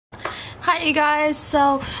Hi you guys,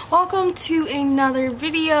 so welcome to another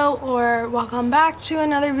video, or welcome back to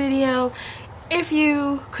another video. If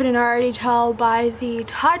you couldn't already tell by the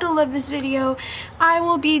title of this video, I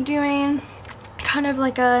will be doing kind of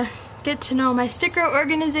like a get to know my sticker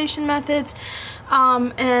organization methods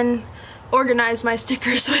and organize my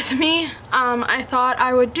stickers with me. I thought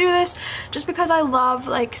I would do this just because I love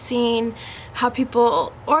like seeing how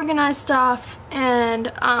people organize stuff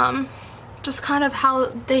and just kind of how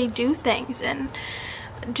they do things and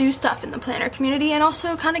do stuff in the planner community, and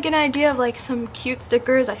also kind of get an idea of like some cute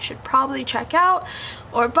stickers I should probably check out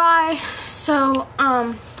or buy. So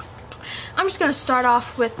I'm just gonna start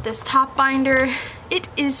off with this top binder. It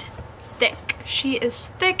is thick. She is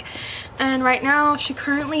thick, and right now she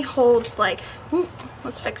currently holds like, ooh,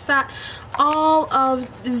 let's fix that, all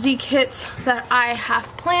of the kits that I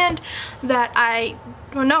have planned that I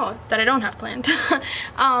don't have planned.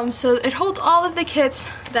 So it holds all of the kits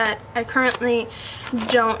that I currently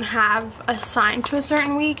don't have assigned to a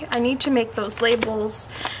certain week. I need to make those labels.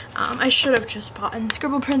 I should have just bought in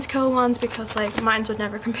Scribble Prints Co. ones because like mine would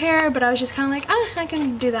never compare, but I was just kind of like, I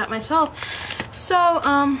can do that myself. So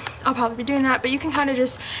I'll probably be doing that, but you can kind of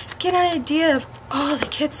just get an idea of all the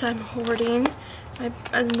kits I'm hoarding.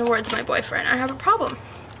 In the words of my boyfriend, I have a problem.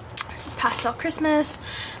 This is Pastel Christmas,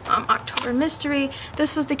 October Mystery.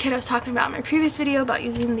 This was the kit I was talking about in my previous video about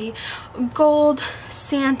using the gold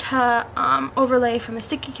Santa overlay from the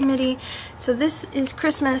Sticky Committee. So this is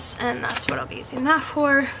Christmas, and that's what I'll be using that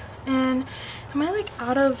for. And am I like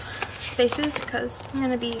out of spaces? Because I'm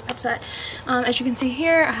gonna be upset. As you can see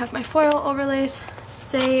here, I have my foil overlays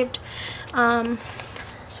saved. So I'm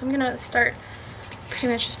gonna start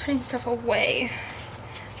pretty much just putting stuff away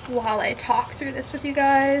while I talk through this with you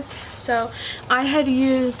guys. So I had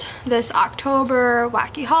used this October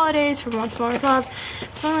Wacky Holidays from Once More With Love,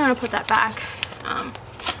 so I'm gonna put that back.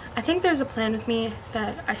 I think there's a plan with me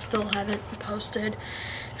that I still haven't posted,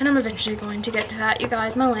 and I'm eventually going to get to that. You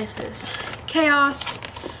guys, my life is chaos.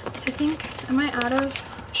 So I think, am I out of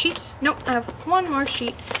sheets? Nope, I have one more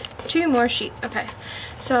sheet, two more sheets. Okay,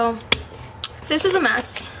 so this is a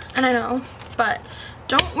mess, and I know, but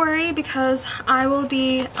don't worry, because I will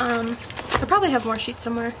be, I probably have more sheets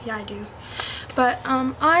somewhere. Yeah, I do. But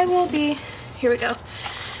I will be, here we go.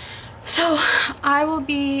 So I will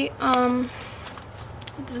be, I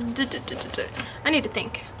need to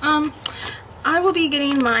think. I will be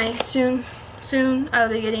getting my, soon I'll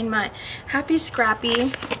be getting my Happy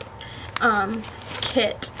Scrappy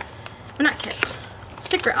kit, well, not kit,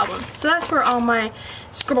 sticker album. So that's where all my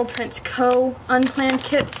Scribble Prints Co. unplanned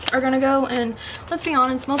kits are gonna go, and let's be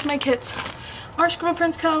honest, most of my kits are Scribble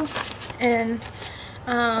Prints Co. And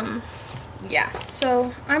yeah,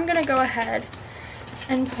 so I'm gonna go ahead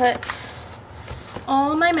and put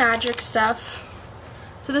all my magic stuff.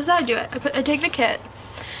 So this is how I do it. I take the kit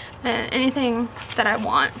and anything that I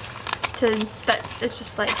want to, that is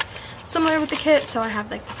just like similar with the kit. So I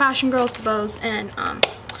have like the Fashion Girls, the bows, and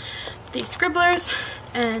the scribblers,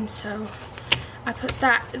 and so I put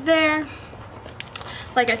that there.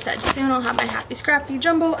 Like I said, soon I'll have my Happy Scrappy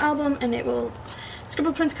Jumbo album, and it will,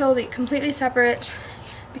 Scribble Prints Co. will be completely separate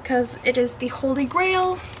because it is the Holy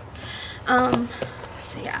Grail.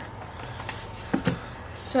 So yeah.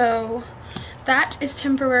 So that is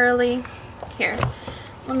temporarily here.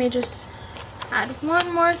 Let me just add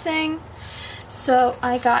one more thing. So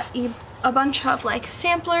I got a bunch of like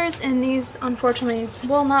samplers, and these unfortunately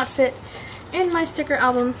will not fit in my sticker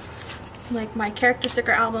album, like my character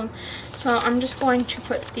sticker album, so I'm just going to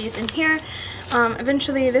put these in here.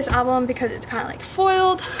 Eventually this album, because it's kind of like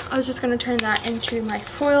foiled, I was just going to turn that into my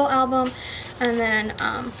foil album, and then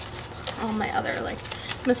all my other like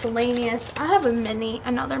miscellaneous. I have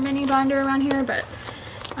another mini binder around here, but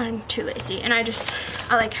I'm too lazy, and I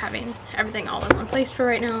like having everything all in one place for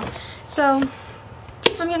right now. So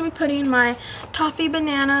I'm going to be putting my Toffee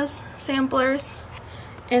Bananas samplers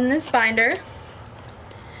in this binder.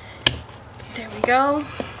 There we go.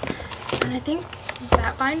 And I think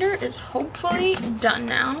that binder is hopefully done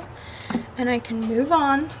now, and I can move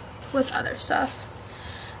on with other stuff.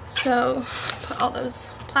 So put all those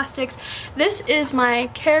plastics. This is my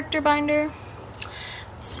character binder.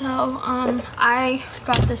 So I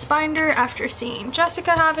got this binder after seeing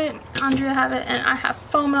Jessica have it, Andrea have it, and I have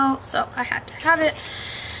FOMO, so I had to have it.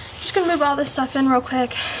 Just gonna move all this stuff in real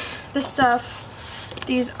quick. This stuff,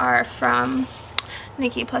 these are from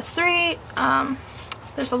Nikki +3.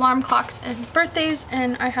 There's alarm clocks and birthdays,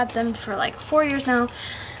 and I had them for like 4 years now,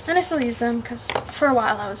 and I still use them because for a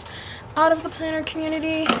while I was out of the planner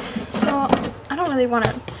community, so I don't really want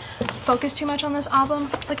to focus too much on this album.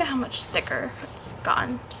 Look at how much thicker it's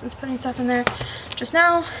gotten since putting stuff in there just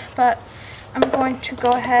now, but I'm going to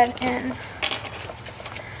go ahead and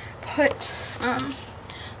put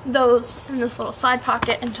those in this little side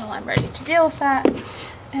pocket until I'm ready to deal with that.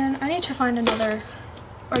 And I need to find another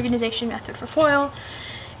organization method for foil.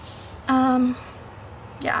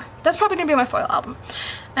 Yeah, that's probably gonna be my foil album,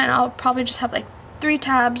 and I'll probably just have like 3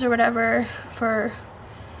 tabs or whatever for,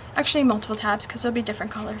 actually multiple tabs, because there'll be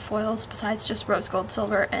different color foils besides just rose gold,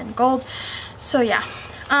 silver, and gold. So yeah,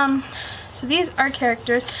 so these are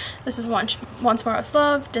characters. This is Once More with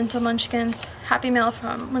Love, Dental Munchkins, Happy Meal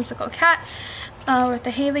from Whimsical Cat, with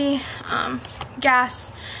the Haley,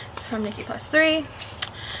 Gas from Nikki Plus 3,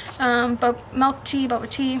 Milk Tea, Boba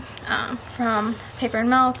Tea from Paper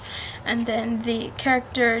and Milk, and then the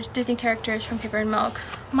characters, Disney characters from Paper and Milk,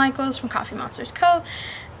 Michael's from Coffee Monsters Co.,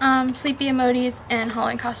 Sleepy Emoties, and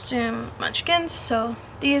Halloween Costume Munchkins. So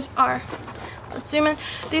these are, let's zoom in,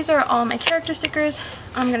 these are all my character stickers.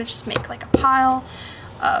 I'm gonna just make like a pile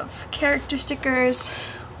of character stickers,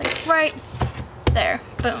 like right there,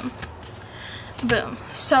 boom, boom.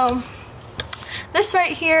 So this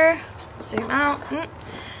right here, zoom out,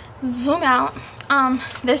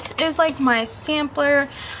 this is like my sampler,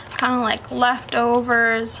 kind of like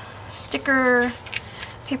leftovers sticker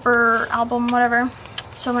paper album, whatever.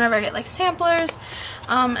 So whenever I get like samplers,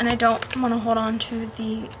 and I don't want to hold on to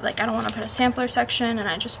the, like, I don't want to put a sampler section, and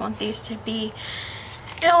I just want these to be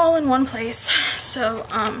all in one place. So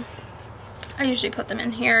I usually put them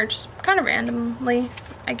in here just kind of randomly.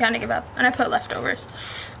 I kind of give up, and I put leftovers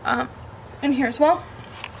in here as well.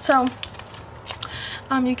 So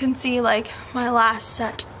you can see like my last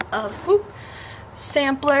set of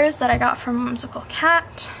samplers that I got from Whimsical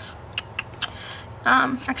Cat.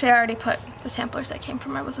 Actually, I already put the samplers that came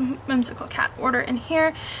from my Whimsical Cat order in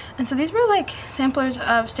here, and so these were like samplers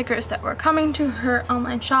of stickers that were coming to her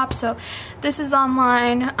online shop. So this is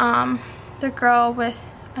online. The girl with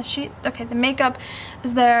okay, the makeup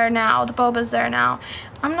is there now, the boba is there now.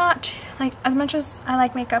 I'm not, like, as much as I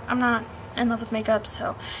like makeup, I'm not in love with makeup,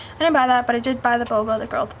 so I didn't buy that, but I did buy the boba, the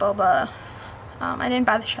girl with the boba. I didn't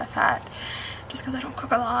buy the chef hat just because I don't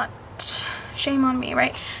cook a lot. Shame on me,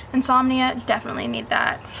 right? Insomnia, definitely need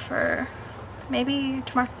that for maybe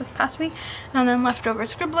to mark this past week. And then leftover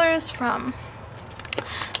scribblers from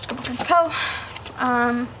Scribble Prince Co.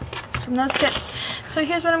 From those kits. So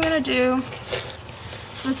here's what I'm gonna do.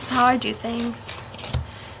 So this is how I do things.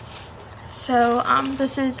 So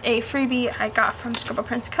this is a freebie I got from Scribble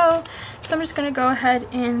Prince Co. So I'm just gonna go ahead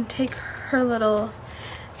and take her little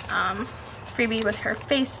freebie with her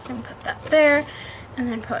face and put that there, and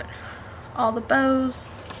then put all the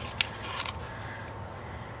bows.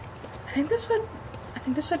 I think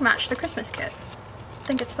this would match the Christmas kit. I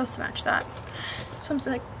think it's supposed to match that. So I'm just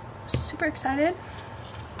like super excited.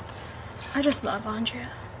 I just love Andrea.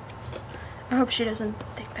 I hope she doesn't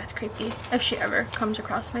think that's creepy if she ever comes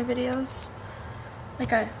across my videos.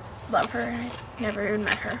 Like, I love her and I never even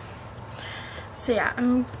met her. So yeah,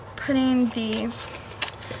 I'm putting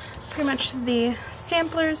pretty much the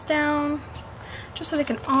samplers down just so they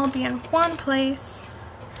can all be in one place,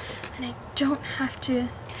 and I don't have to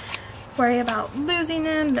worry about losing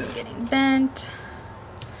them getting bent.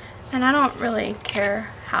 And I don't really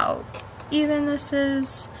care how even this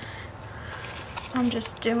is. I'm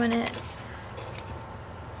just doing it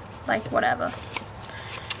like whatever.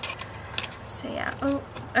 So yeah, oh,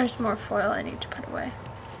 there's more foil I need to put away.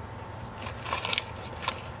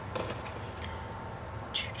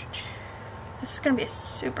 This is gonna be a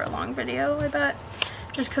super long video, I bet,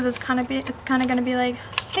 just because it's kind of gonna be like,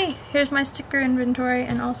 hey, here's my sticker inventory,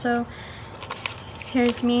 and also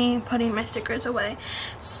here's me putting my stickers away.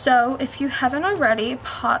 So if you haven't already,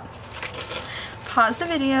 pause the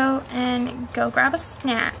video and go grab a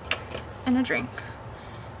snack and a drink.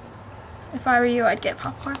 If I were you, I'd get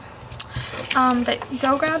popcorn. But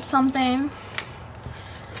go grab something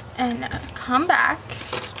and come back,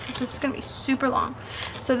 because this is gonna be super long.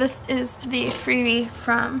 So this is the freebie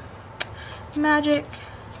from Magic.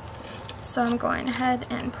 So I'm going ahead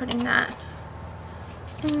and putting that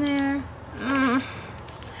in there.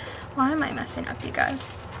 Why am I messing up, you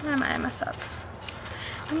guys? Why am I a mess up?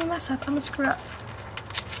 I'm a mess up. I'm a screw up.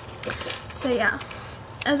 So yeah,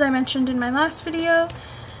 as I mentioned in my last video,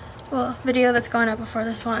 well, video that's going up before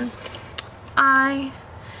this one, I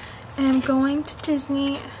am going to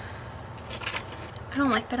Disney. I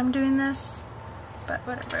don't like that I'm doing this, but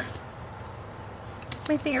whatever.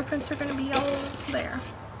 My fingerprints are going to be all there.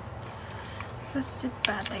 That's the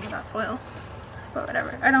bad thing about foil, but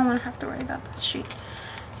whatever. I don't want to have to worry about this sheet.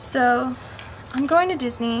 So I'm going to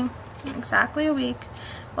Disney in exactly a week.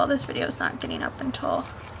 Well, this video is not getting up until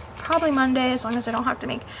probably Monday, as long as I don't have to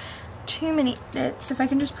make too many edits, if I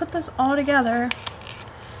can just put this all together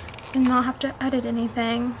and not have to edit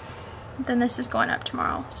anything, then this is going up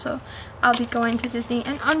tomorrow. So I'll be going to Disney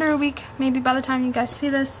in under a week, maybe by the time you guys see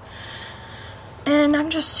this. And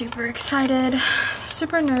I'm just super excited,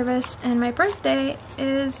 super nervous, and my birthday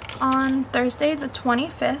is on Thursday the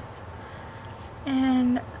 25th.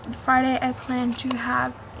 And Friday I plan to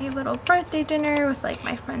have a little birthday dinner with like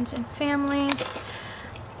my friends and family.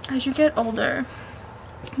 As you get older,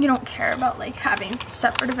 you don't care about like having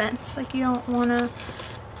separate events. Like you don't want to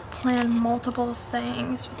plan multiple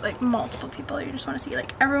things with like multiple people. You just want to see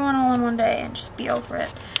like everyone all in one day and just be over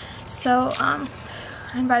it. So I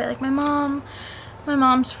invited like my mom, my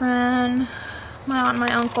mom's friend, my aunt,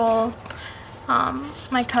 my uncle,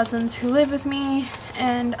 my cousins who live with me,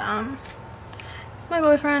 and my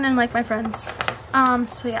boyfriend, and like my friends.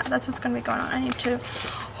 So yeah, that's what's gonna be going on. I need to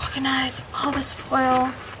organize all this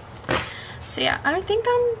foil. So yeah, I think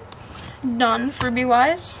I'm done freebie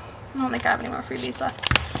wise. I don't think I have any more freebies left.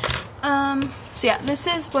 So yeah, this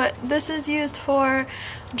is what this is used for,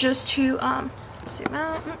 just to zoom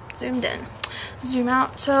out, zoomed in, zoom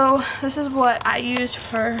out. So this is what I use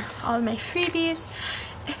for all of my freebies.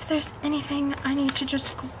 If there's anything I need to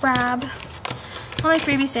just grab, all my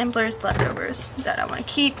freebie samplers, leftovers that I want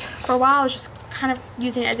to keep. For a while I was just kind of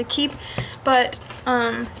using it as a keep, but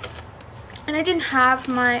and I didn't have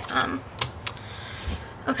my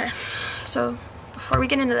okay, so before we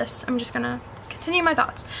get into this, I'm just gonna continue my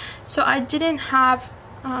thoughts. So I didn't have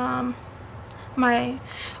my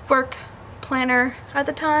work planner at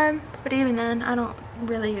the time, but even then I don't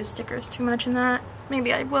really use stickers too much in that.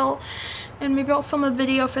 Maybe I will, and maybe I'll film a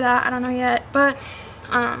video for that, I don't know yet. But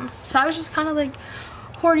so I was just kind of like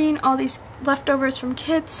hoarding all these leftovers from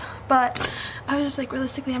kits, but I was just like,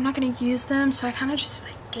 realistically I'm not going to use them, so I kind of just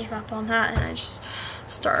like gave up on that, and I just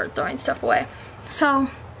started throwing stuff away. So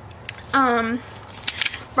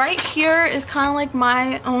right here is kind of like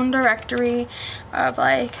my own directory of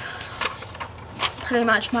like pretty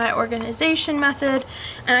much my organization method,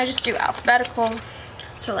 and I just do alphabetical.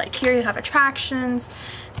 So like here you have attractions,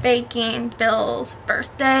 baking, bills,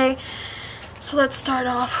 birthday. So let's start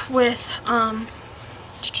off with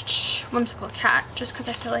whimsical cat, just because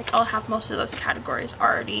I feel like I'll have most of those categories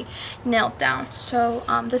already nailed down. So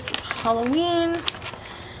this is Halloween.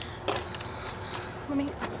 Let me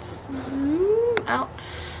zoom out.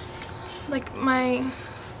 Like my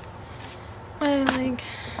like,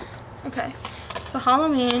 okay, so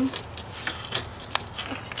Halloween.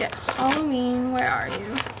 Let's get Halloween. Where are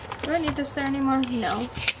you? Do I need this there anymore? No.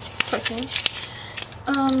 Cooking.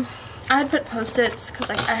 I had put post-its because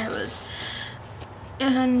like I was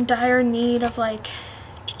in dire need of like,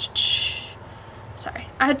 sorry,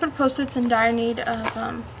 I had put post-its in dire need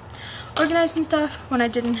of organizing stuff when I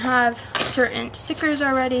didn't have certain stickers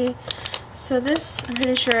already. So this, I'm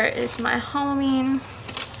pretty sure, is my Halloween.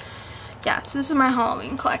 Yeah, so this is my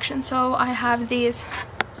Halloween collection. So I have these,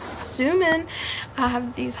 zoom in, I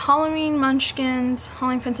have these Halloween munchkins,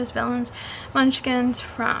 Halloween Princess Villains munchkins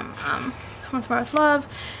from Once More With Love,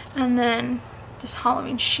 and then this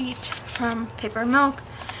Halloween sheet from Paper and Milk,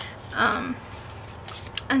 and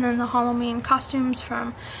then the Halloween costumes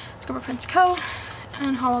from Scribble Prints Co.,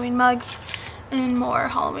 and Halloween mugs, and more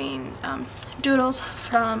Halloween doodles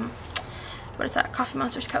from, what is that, Coffee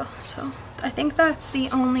Monsters Co. So I think that's the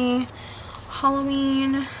only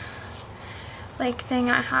Halloween like thing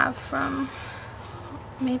I have from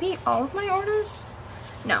maybe all of my orders.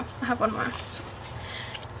 No, I have one more.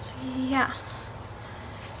 So yeah.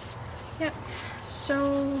 Yep.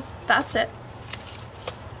 So that's it.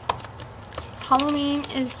 Halloween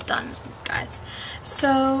is done, guys.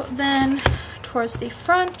 So then towards the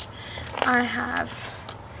front, I have,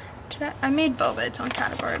 I made boba its own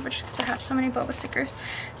category, but just because I have so many boba stickers.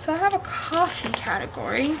 So I have a coffee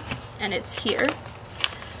category, and it's here.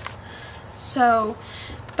 So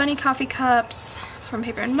bunny coffee cups from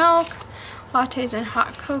Paper and Milk, lattes and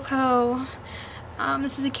hot cocoa.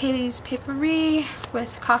 This is a Kaylee's Paperie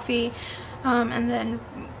with coffee, and then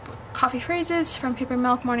coffee phrases from Paper and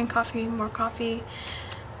Milk, morning coffee, more coffee,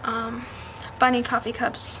 bunny coffee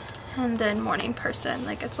cups, and then morning person,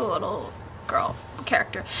 like it's a little girl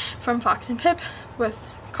character from Fox and Pip with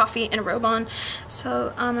coffee and a robe on.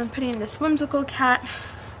 So I'm putting this whimsical cat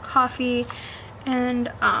coffee and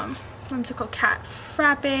whimsical cat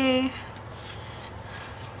frappe, and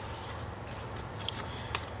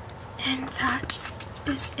that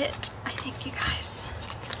is it, I think, you guys.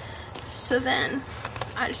 So then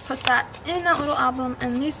I just put that in that little album,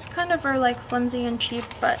 and these kind of are like flimsy and cheap,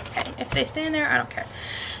 but hey, if they stay in there, I don't care.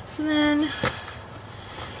 So then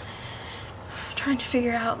trying to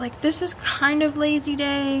figure out, like, this is kind of lazy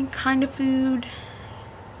day, kind of food.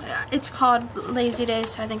 It's called lazy day,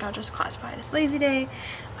 so I think I'll just classify it as lazy day.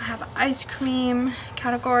 I have an ice cream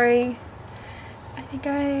category. I think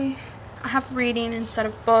I have reading instead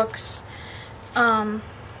of books. I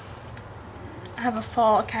have a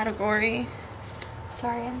fall category.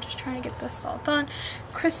 Sorry, I'm just trying to get this all done.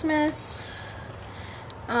 Christmas.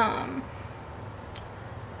 I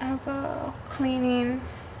have a cleaning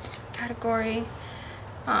category.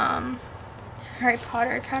 Harry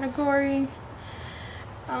Potter category.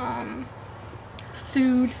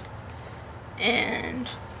 Food and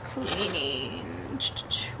cleaning.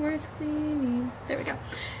 Where's cleaning? There we go.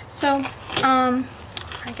 So, I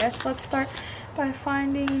guess let's start by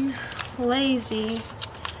finding lazy.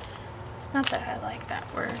 Not that I like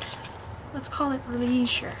that word. Let's call it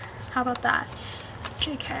leisure. How about that?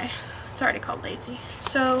 JK. It's already called lazy.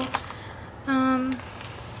 So,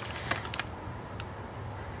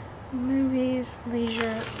 movies,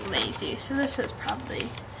 leisure, lazy. So this is probably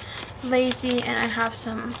lazy, and I have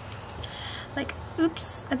some, like,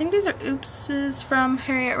 oops. I think these are oopses from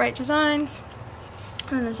Harriet Wright Designs.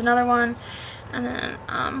 And then there's another one. And then,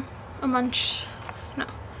 a emoji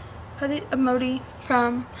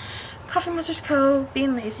from Coffee Monsters Co.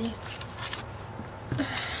 being lazy.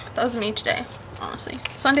 That was me today, honestly.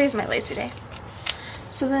 Sunday is my lazy day.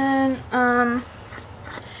 So then, I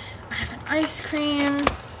have an ice cream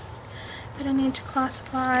that I need to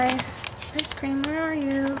classify. Ice cream, where are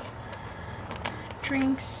you?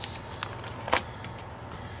 Drinks.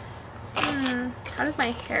 How did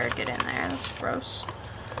my hair get in there? That's gross.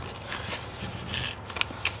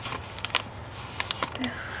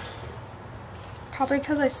 Probably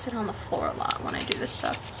because I sit on the floor a lot when I do this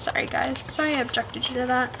stuff. Sorry guys. Sorry I objected you to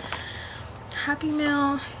that. Happy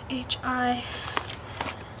Meal, HI,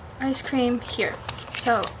 ice cream here.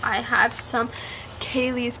 So I have some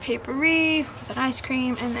Kaylee's Paperie with an ice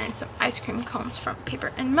cream, and then some ice cream cones from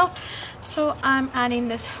Paper and Milk. So I'm adding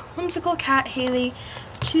this whimsical cat Haley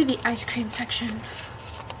to the ice cream section.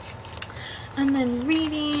 And then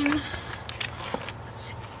reading.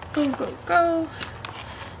 Let's go.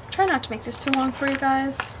 Try not to make this too long for you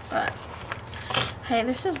guys, but hey,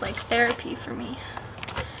 this is like therapy for me.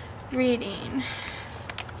 Reading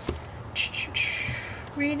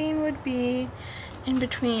would be in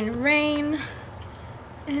between rain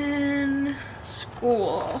and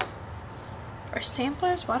school. Or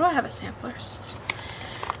samplers? Why do I have a samplers?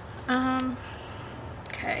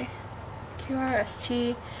 Okay.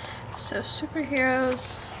 QRST. So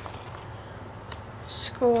superheroes,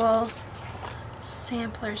 school,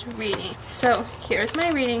 samplers, reading. So here's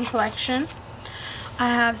my reading collection. I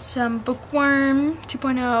have some Bookworm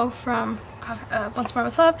 2.0 from Once More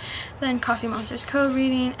with Love, then Coffee Monsters Co.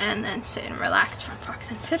 reading, and then Sit and Relax from Fox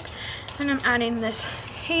and Pip. And I'm adding this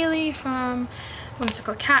Haley from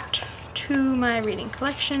Whimsical Cat to my reading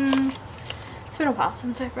collection. It's been a while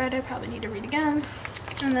since I've read. I probably need to read again.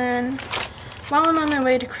 And then while I'm on my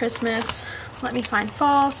way to Christmas, let me find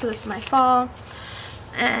fall. So this is my fall.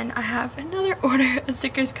 And I have another order of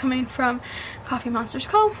stickers coming from Coffee Monsters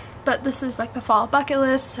Co. But this is like the fall bucket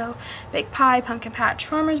list. So Bake Pie, Pumpkin Patch,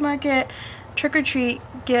 Farmer's Market, Trick or Treat,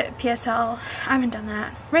 Get PSL. I haven't done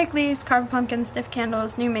that. Rake leaves, carve a pumpkin, sniff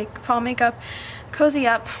candles, new fall makeup, cozy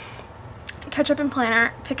up, ketchup and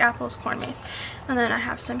planner, pick apples, corn maze. And then I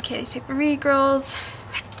have some Kaylee's Paperie girls.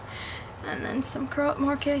 And then some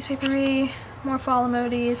more Kaylee's Paperie, more fall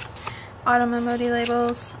emojis, autumn emoji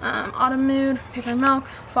labels, autumn mood, Paper and Milk,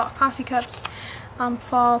 fall coffee cups,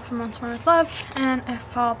 fall from Once More with Love, and a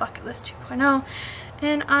fall bucket list 2.0.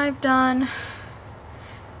 And I've done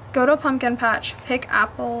go to a pumpkin patch, pick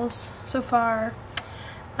apples so far,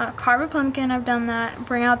 carve a pumpkin, I've done that,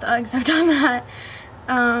 bring out the Uggs, I've done that.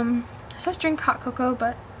 It says drink hot cocoa,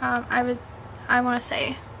 but I want to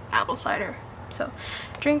say apple cider. So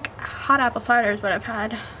drink hot apple cider is what I've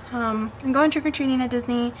had. I'm going trick-or-treating at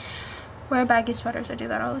Disney. Wear baggy sweaters, I do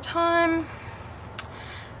that all the time.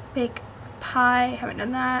 Bake pie, haven't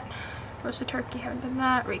done that. Roast a turkey, haven't done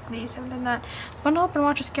that. Rake leaves, haven't done that. Bundle up and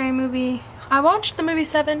watch a scary movie. I watched the movie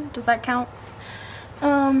 7, does that count?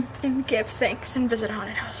 And give thanks and visit a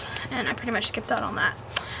haunted house. And I pretty much skipped out on that.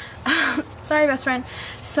 Sorry, best friend.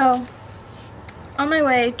 So on my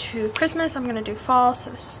way to Christmas, I'm gonna do fall. So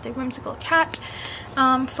this is the Whimsical Cat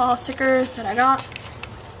fall stickers that I got.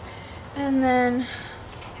 And then,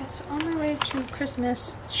 yeah, so on my way to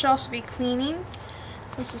Christmas, should also be cleaning.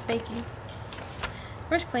 This is baking.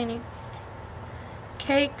 Where's cleaning?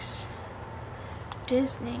 Cakes,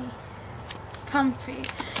 Disney, comfy,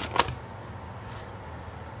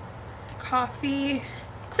 coffee,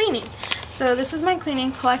 cleaning. So this is my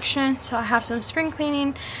cleaning collection. So I have some spring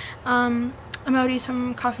cleaning emojis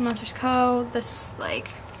from Coffee Monsters Co. This like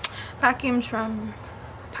vacuums from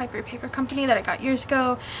Piper Paper Company that I got years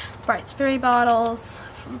ago. Bright Berry bottles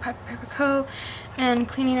from Piper Paper Co. And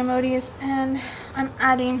cleaning emojis. And I'm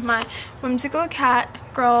adding my whimsical cat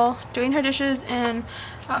girl doing her dishes and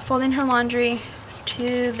folding her laundry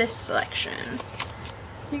to this selection.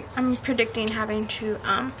 I'm predicting having to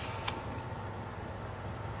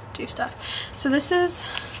do stuff. So this is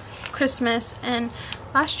Christmas, and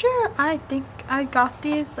last year I think I got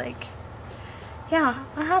these, like, yeah,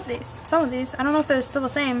 I have these, some of these. I don't know if they're still the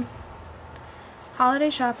same. Holiday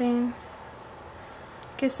shopping,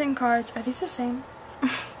 gifts and cards. Are these the same?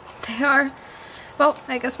 They are. Well,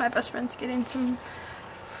 I guess my best friend's getting some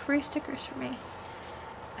free stickers for me.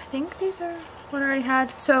 I think these are what I already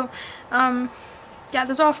had. So yeah,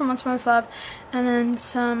 those are all from Once More With Love. And then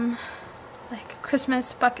some like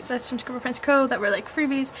Christmas bucket lists from Scribble Prints Co. that were like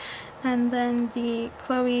freebies. And then the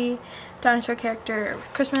Chloe dinosaur character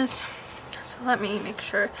with Christmas. So let me make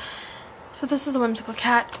sure. So this is a whimsical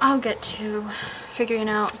cat. I'll get to figuring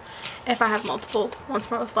out if I have multiple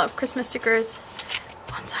Once More With Love Christmas stickers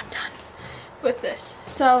once I'm done with this.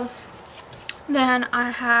 So then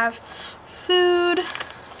I have food.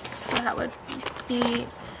 So that would be,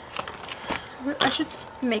 I should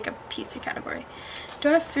make a pizza category. Do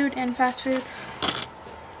I have food and fast food?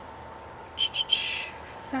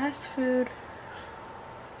 Fast food.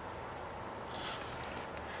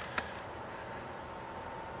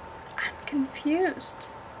 I'm confused.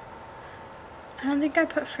 I don't think I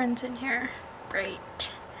put friends in here.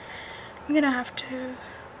 Great. I'm gonna have to,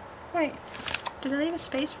 wait, did I leave a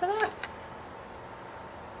space for that?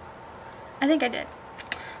 I think I did.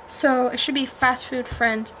 So it should be fast food,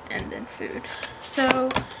 friends, and then food. So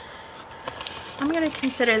I'm gonna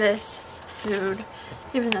consider this food,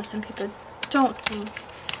 even though some people don't think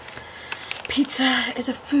pizza is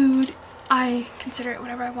a food. I consider it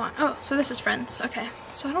whatever I want. Oh, so this is friends. Okay.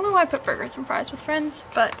 So I don't know why I put burgers and fries with friends,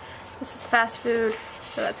 but this is fast food,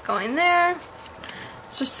 so that's going there.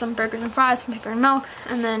 It's just some burgers and fries from Paper and Milk,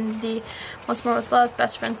 and then the Once More With Love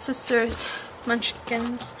Best Friends Sisters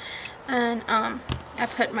Munchkins. And I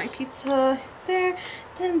put my pizza there,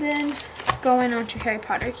 and then going on to Harry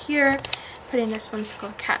Potter here, putting this whimsical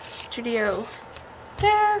cat studio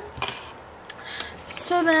there.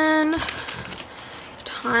 So then,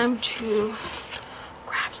 time to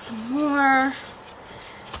grab some more. I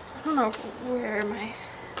don't know where my,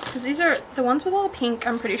 because these are the ones with all the pink,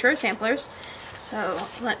 I'm pretty sure are samplers. So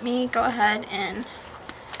let me go ahead and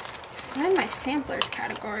find my samplers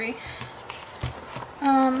category.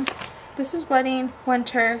 This is wedding,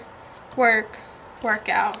 winter, work,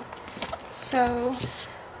 workout. So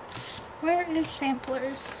where is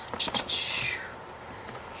samplers?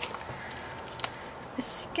 The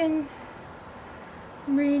skin,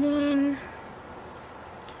 reading.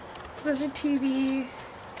 So those are TV.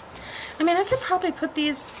 I mean, I could probably put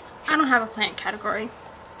these, I don't have a plant category.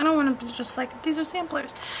 I don't want to be just like, these are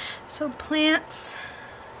samplers. So plants.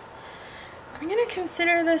 I'm gonna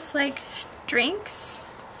consider this like drinks.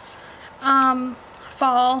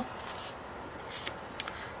 Fall,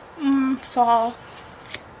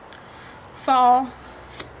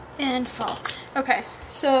 and fall. Okay,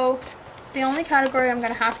 so the only category I'm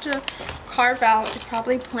gonna have to carve out is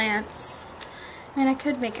probably plants. I mean, I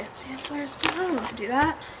could make it samplers, but I don't want to do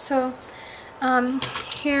that. So,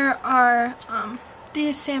 here are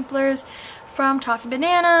these samplers from Toffee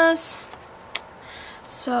Bananas.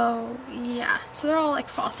 So yeah, so they're all like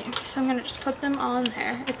fall themed. So I'm gonna just put them on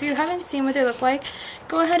there. If you haven't seen what they look like,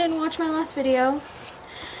 go ahead and watch my last video.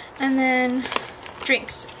 And then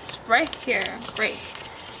drinks is right here. Great.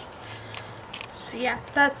 So yeah,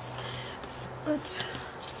 that's,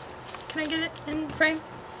 can I get it in frame?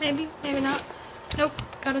 Maybe, maybe not. Nope,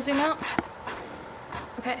 gotta zoom out.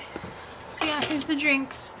 Okay, so yeah, here's the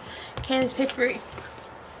drinks. Kaylee's Papery.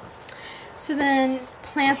 So then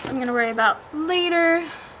plants I'm gonna worry about later.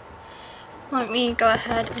 Let me go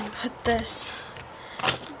ahead and put this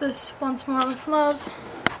Once More With Love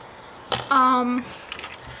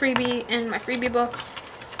freebie in my freebie book.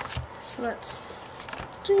 So let's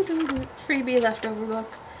do freebie leftover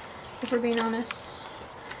book, if we're being honest.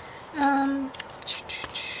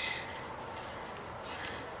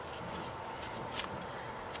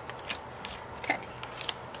 Okay.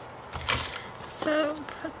 So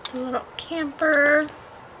put the little camper.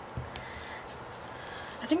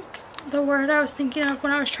 I think the word I was thinking of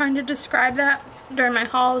when I was trying to describe that during my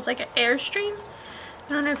haul was like an Airstream. I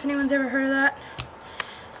don't know if anyone's ever heard of that.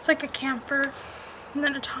 It's like a camper, and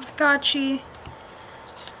then a Tamagotchi,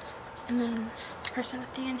 and then person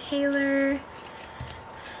with the inhaler.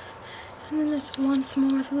 And then this Once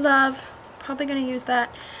More with Love. Probably gonna use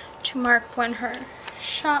that to mark when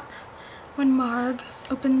Marg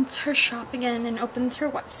opens her shop again and opens her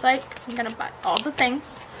website, because I'm gonna buy all the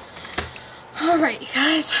things. Alright, you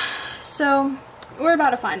guys. So we're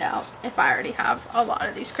about to find out if I already have a lot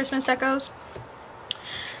of these Christmas decos.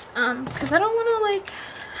 Because I don't want to like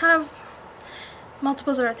have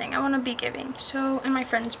multiples of everything. I want to be giving. So, and my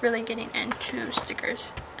friend's really getting into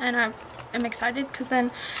stickers, and I am excited because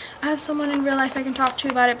then I have someone in real life I can talk to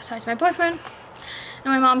about it besides my boyfriend.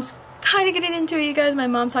 And my mom's kind of getting into it, you guys. My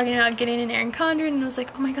mom's talking about getting an Erin Condren, and I was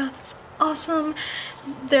like, oh my god, that's awesome.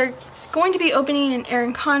 They're going to be opening an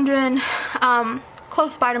Erin Condren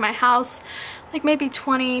close by to my house, like maybe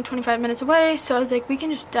 20-25 minutes away. So I was like, we can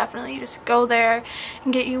just definitely just go there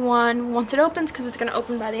and get you one once it opens, because it's going to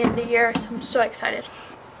open by the end of the year. So I'm so excited.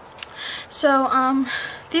 So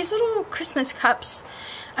these little Christmas cups,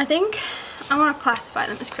 I think I want to classify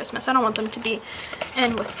them as Christmas. I don't want them to be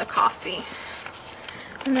in with the coffee.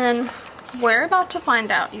 And then we're about to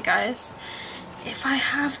find out, you guys, if I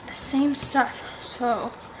have the same stuff.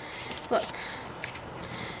 So look,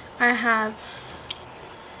 I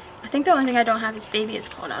think the only thing I don't have is Baby It's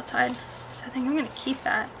Cold Outside, so I think I'm gonna keep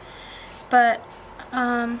that. But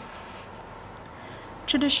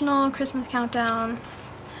traditional Christmas countdown.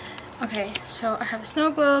 Okay, so I have the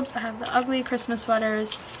snow globes, I have the ugly Christmas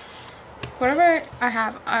sweaters. Whatever I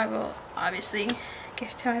have, I will obviously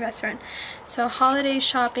give to my best friend. So holiday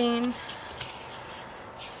shopping,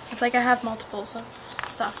 it's like I have multiples of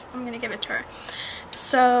stuff. I'm gonna give it to her.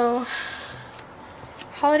 So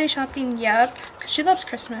holiday shopping, yep, because she loves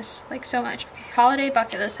Christmas like so much. Okay, holiday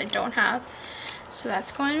bucket list I don't have, so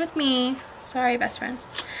that's going with me. Sorry, best friend.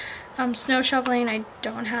 Snow shoveling I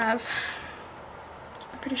don't have.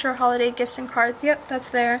 I'm pretty sure holiday gifts and cards, yep, that's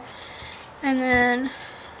there. And then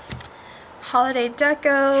holiday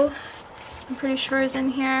deco, I'm pretty sure is in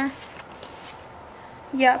here.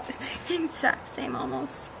 Yep, it's the exact same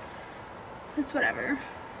almost. It's whatever.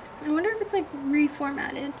 I wonder if it's like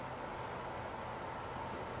reformatted.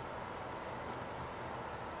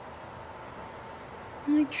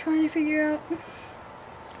 I'm like trying to figure out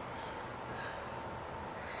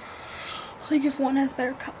like if one has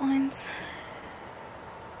better cut lines.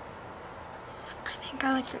 I think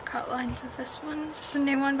I like the cut lines of this one, the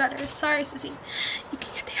new one, better. Sorry, Sissy, you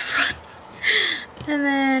can get the other one. And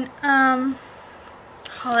then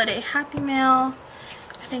holiday Happy Mail,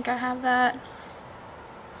 I think I have that.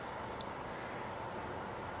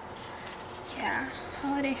 Yeah,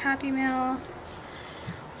 holiday Happy Mail.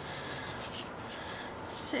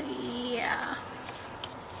 So yeah.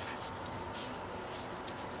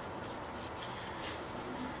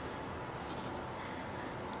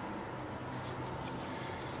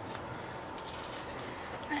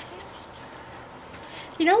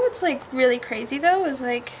 You know what's like really crazy though is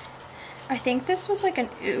like, I think this was like an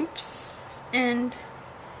oops, and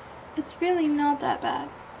it's really not that bad.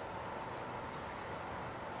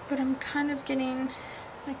 But I'm kind of getting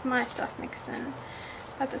like my stuff mixed in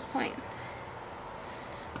at this point.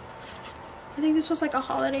 I think this was like a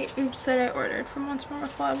holiday oops that I ordered from Once More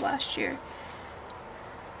with Love last year.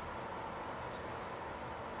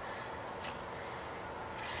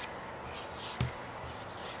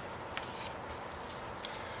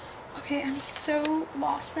 Okay, I'm so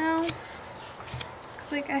lost now.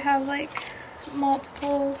 Cause like I have like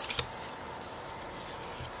multiples.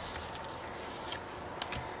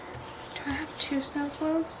 Do I have 2 snow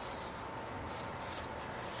globes?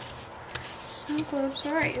 Snow globes,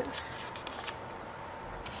 where are you?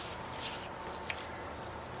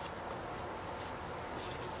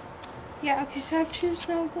 Yeah, okay, so I have 2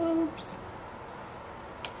 snow globes.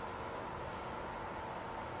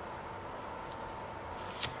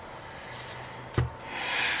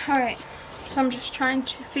 Alright, so I'm just trying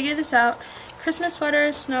to figure this out. Christmas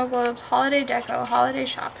sweaters, snow globes, holiday deco, holiday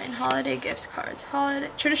shopping, holiday gifts cards, holiday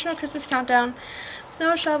traditional Christmas countdown,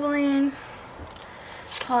 snow shoveling,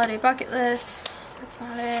 holiday bucket list, that's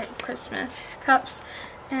not it, Christmas cups,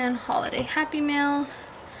 and holiday Happy Mail,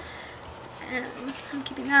 and I'm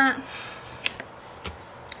keeping that.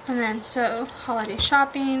 And then so holiday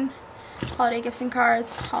shopping, holiday gifts and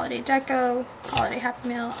cards, holiday deco, holiday Happy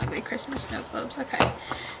Meal, ugly Christmas snow globes. Okay,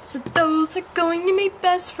 so those are going to my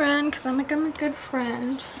best friend because I'm like, I'm a good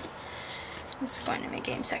friend. This is going to my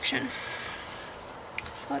game section.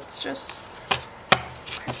 So let's just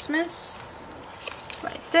Christmas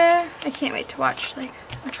right there. I can't wait to watch like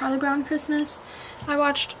a Charlie Brown Christmas. I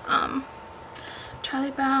watched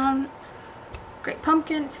Charlie Brown Great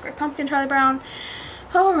Pumpkin. It's a Great Pumpkin, Charlie Brown.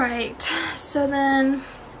 Alright, so then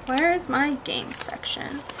where is my game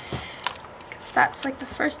section? Because that's like the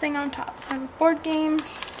first thing on top. So I have board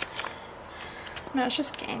games. No, it's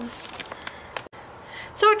just games.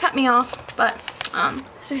 So it cut me off, but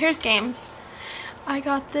so here's games. I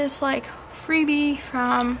got this like freebie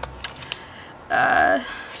from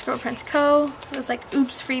Scribble Prints Co. It was like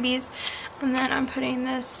oops freebies. And then I'm putting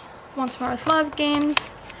this Once More with Love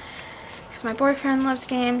games because my boyfriend loves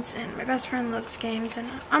games and my best friend loves games, and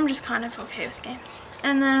I'm just kind of okay with games.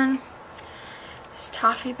 And then this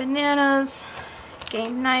Toffee Bananas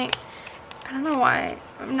game night. I don't know why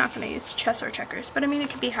I'm not going to use chess or checkers, but I mean it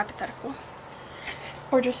could be hypothetical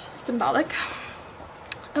or just symbolic.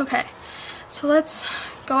 Okay, so let's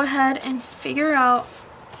go ahead and figure out.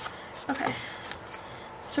 Okay,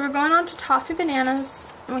 so we're going on to Toffee Bananas,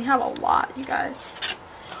 and we have a lot, you guys.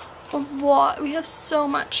 A lot. We have so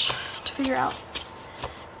much to figure out.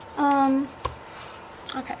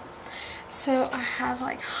 Okay, so I have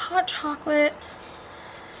like hot chocolate.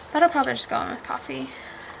 That'll probably just go in with coffee.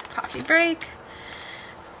 Coffee break.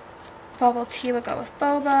 Bubble tea will go with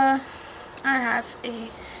boba. I have a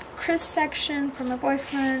Chris section for my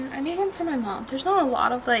boyfriend. I need one for my mom. There's not a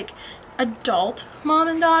lot of like adult mom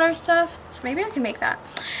and daughter stuff, so maybe I can make that.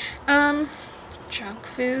 Junk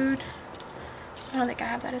food. I don't think I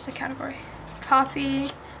have that as a category. Coffee.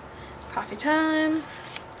 Coffee time.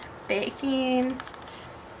 Baking.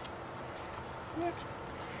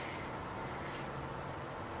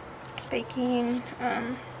 Baking.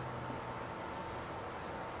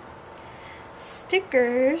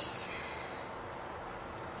 Stickers.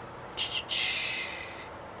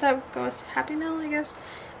 That would go with Happy Meal, I guess.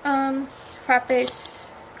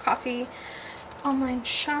 Frappes, coffee, online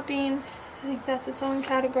shopping. I think that's its own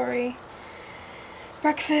category.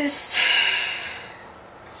 Breakfast,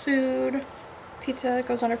 food, pizza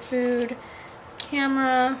goes under food.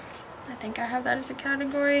 Camera, I think I have that as a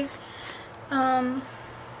category.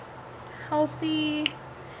 Healthy.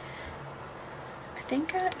 I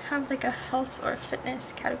think I have like a health or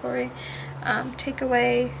fitness category.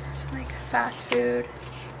 Takeaway, so like fast food.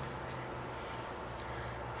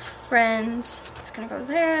 Friends, it's gonna go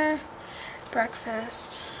there.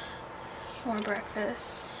 Breakfast, more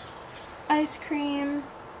breakfast. Ice cream.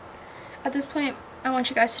 At this point, I want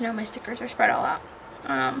you guys to know my stickers are spread all out.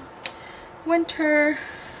 Winter.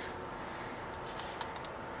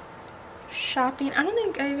 Shopping. I don't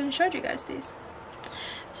think I even showed you guys these.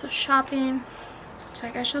 So shopping. So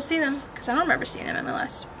I guess you'll see them because I don't remember seeing them in my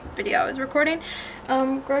last video I was recording.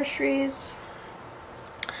 Groceries.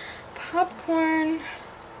 Popcorn.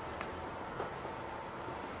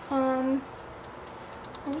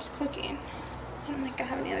 I'm just cooking. I don't think I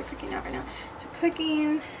have any other cooking out right now. So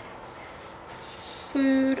cooking,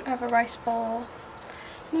 food, I have a rice bowl,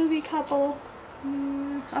 movie couple.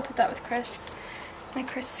 I'll put that with Chris. My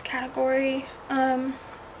Chris category. And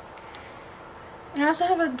I also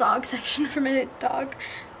have a dog section for my dog,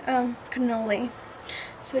 cannoli.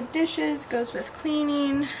 So dishes goes with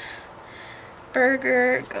cleaning.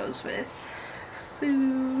 Burger goes with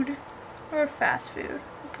food or fast food.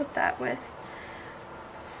 I'll put that with,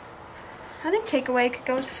 I think takeaway could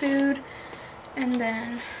go with food. And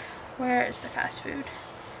then where is the fast food?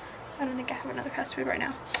 I don't think I have another fast food right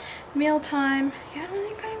now. Mealtime. Yeah, I don't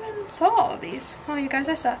think I even saw all of these. Oh, you guys,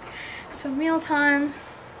 I suck. So mealtime.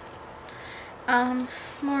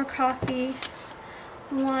 More coffee.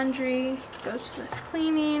 Laundry goes with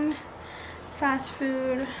cleaning. Fast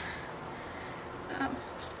food.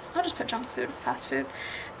 I'll just put junk food with fast food.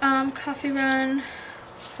 Coffee run.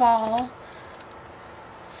 Fall.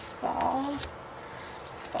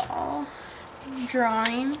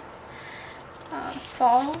 Drawing.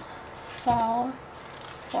 Fall.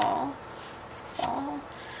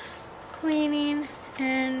 Cleaning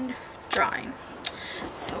and drawing.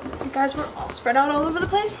 So you guys were all spread out all over the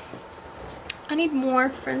place. I need more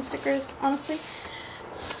friend stickers, honestly.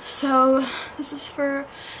 So this is for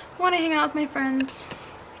when I hang out with my friends.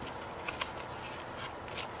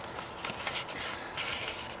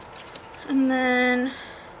 And then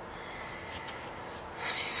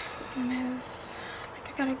move. Like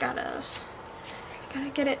I gotta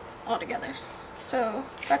get it all together. So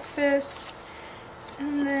breakfast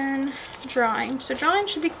and then drawing. So drawing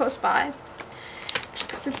should be close by just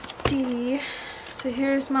because it's D. So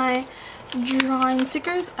here's my drawing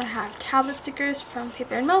stickers. I have tablet stickers from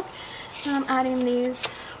Paper and Milk, and I'm adding these.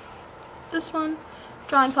 This one,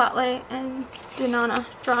 drawing flat lay, and the Nana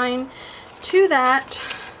drawing to that.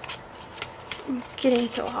 I'm getting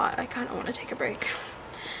so hot, I kind of want to take a break.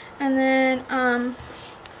 And then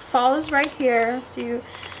fall is right here. So you've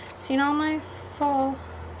seen all my fall.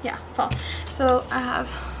 Yeah, fall. So I have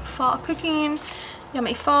fall cooking,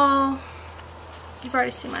 Yummy Fall. You've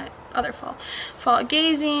already seen my other fall. Fall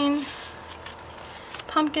Gazing,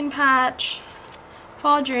 Pumpkin Patch,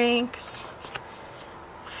 Fall Drinks,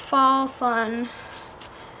 Fall Fun,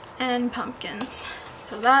 and Pumpkins.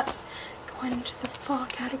 So that's going into the fall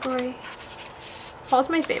category. Fall's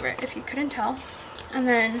my favorite, if you couldn't tell. And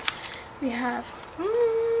then we have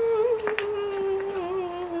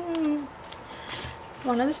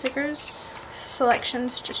one of the stickers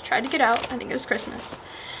selections just tried to get out. I think it was Christmas.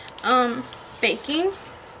 Baking.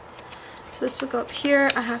 So this would go up here.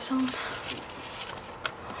 I have some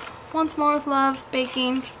Once More with Love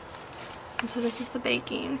baking. And so this is the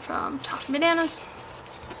baking from Toffee Bananas.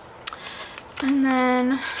 And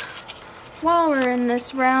then while we're in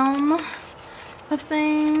this realm of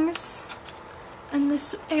things, in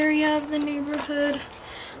this area of the neighborhood,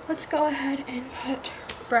 let's go ahead and put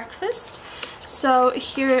breakfast. So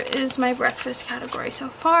here is my breakfast category so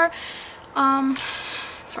far,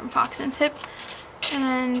 from Fox and Pip.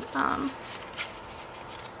 And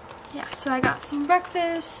yeah, so I got some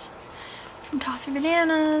breakfast from Toffee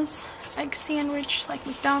Bananas, egg sandwich like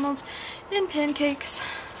McDonald's, and pancakes.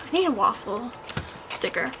 I need a waffle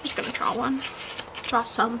sticker. I'm just gonna draw one. Draw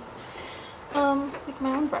some. Make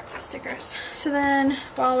my own breakfast stickers. So then,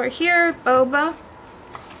 while we're here, boba.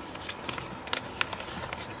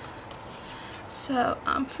 So,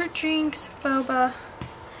 fruit drinks, boba.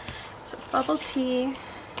 So, bubble tea.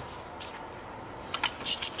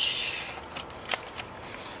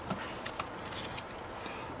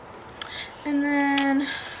 And then,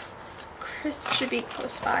 Chris should be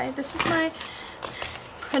close by. This is my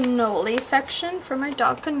cannoli section for my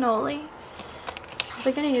dog Cannoli.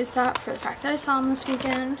 Probably gonna use that for the fact that I saw him this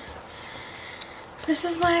weekend. This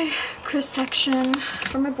is my Chris section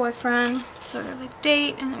for my boyfriend, sort of like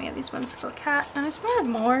date, and then we have these whimsical cat, and I swear I have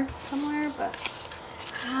more somewhere, but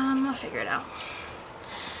I'll figure it out.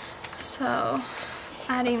 So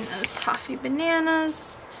adding those Toffee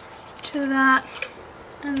Bananas to that,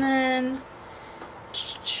 and then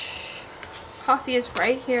coffee is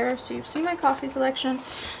right here, so you've seen my coffee selection.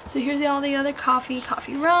 So here's all the other coffee: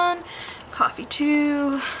 Coffee Run, Coffee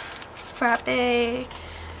 2, Frappe,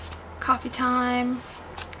 Coffee Time,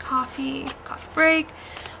 Coffee Break,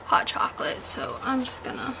 Hot Chocolate. So I'm just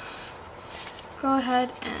gonna go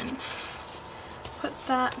ahead and put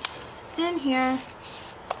that in here.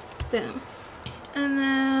 Boom. And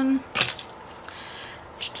then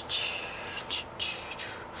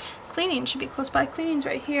cleaning should be close by. Cleaning's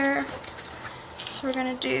right here. So we're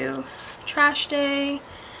gonna do trash day,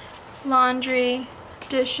 laundry,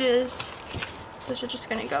 dishes. Those are just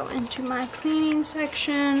gonna go into my cleaning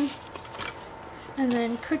section. And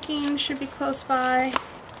then cooking should be close by.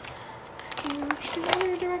 The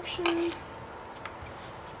other direction.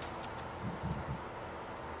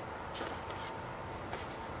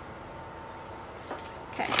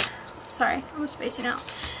 Okay, sorry, I was spacing out.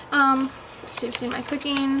 So you've seen my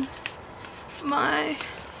cooking, my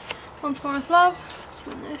Once More with Love.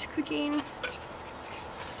 So then there's cooking.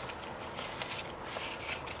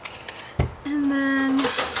 And then,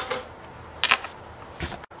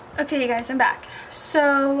 okay you guys, I'm back.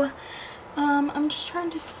 So, I'm just trying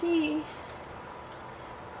to see.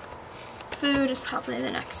 Food is probably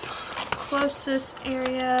the next closest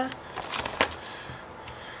area.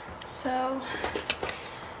 So,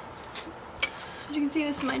 as you can see,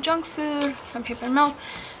 this is my junk food from Paper and Milk.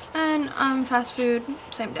 And fast food,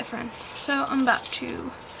 same difference. So I'm about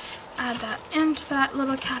to add that into that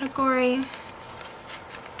little category.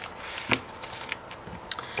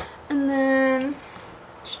 And then,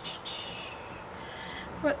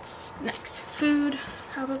 what's next? Food,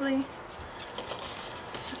 probably.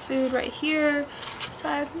 So food right here. So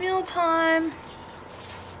I have mealtime,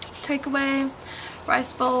 takeaway,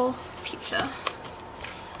 rice bowl, pizza.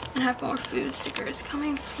 And I have more food stickers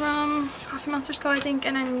coming from Coffee Monsters Co. I think,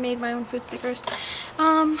 and I made my own food stickers.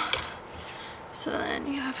 So then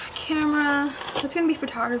you have camera. That's gonna be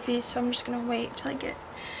photography, so I'm just gonna wait till I get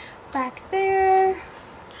back there.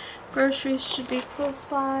 Groceries should be close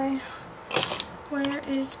by. Where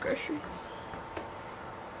is groceries?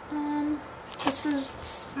 This is,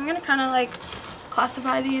 I'm gonna kind of like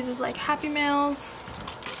classify these as like Happy Meals.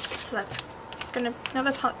 So that's gonna, no,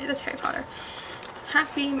 that's Harry Potter.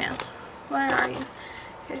 Happy Meal. Where are you?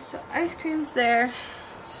 Okay, so ice cream's there.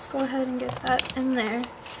 Let's just go ahead and get that in there.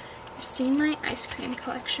 You've seen my ice cream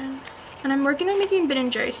collection. And I'm working on making Ben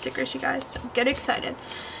 & Jerry stickers, you guys, so get excited.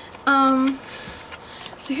 So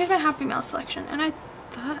here's my Happy Meal selection. And I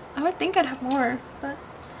thought, I would think I'd have more, but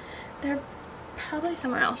they're probably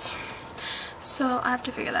somewhere else. So I have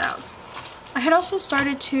to figure that out. I had also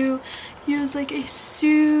started to use like a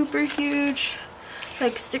super huge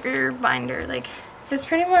like sticker binder. Like it's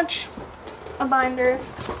pretty much a binder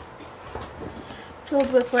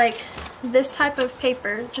filled with like this type of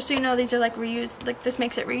paper. Just so you know, these are like reused, like this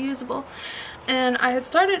makes it reusable. And I had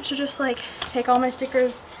started to just like take all my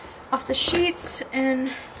stickers off the sheets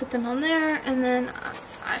and put them on there, and then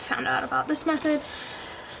I found out about this method,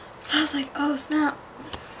 so I was like, oh snap,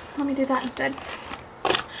 let me do that instead.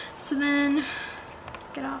 So then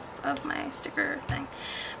get off of my sticker thing.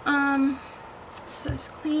 This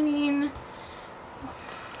cleaning,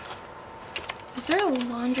 is there a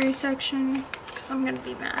laundry section? Because I'm gonna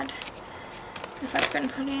be mad if I've been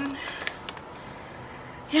putting,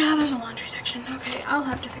 yeah, there's a laundry section. Okay, I'll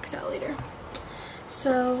have to fix that later.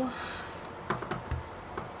 So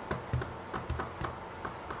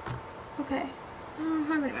okay, I don't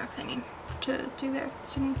have any more cleaning to do there.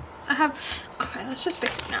 So I have, okay, let's just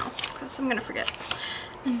fix it now because I'm gonna forget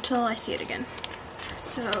until I see it again.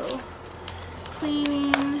 So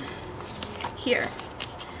cleaning here.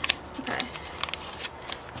 Okay,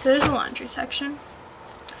 so there's a laundry section.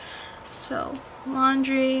 So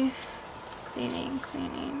laundry, cleaning,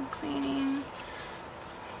 cleaning, cleaning,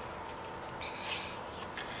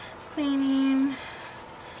 cleaning,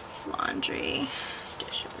 laundry,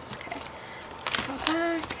 dishes. Okay, let's go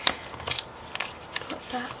back,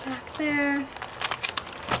 put that back there,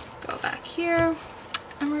 go back here,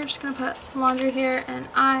 and we're just gonna put laundry here. And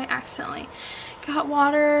I accidentally got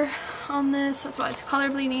water on this, that's why it's color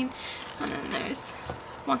bleeding. And then there's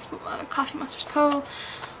Coffee Monsters Co.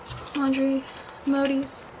 laundry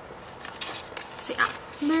emojis. So yeah,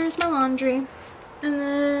 there's my laundry. And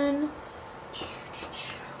then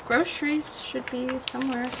groceries should be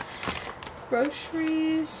somewhere.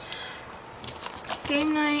 Groceries,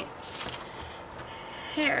 game night,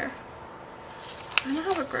 hair. Do I not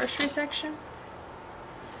have a grocery section?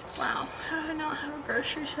 Wow, how do I not have a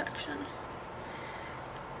grocery section?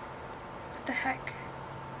 What the heck?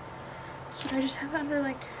 Should I just have that under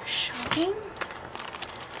like shopping?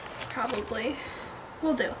 Probably.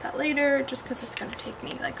 We'll deal with that later just because it's gonna take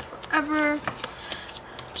me like forever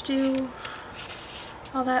to do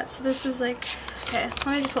all that. So this is like, okay, let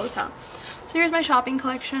me just pull this out. So here's my shopping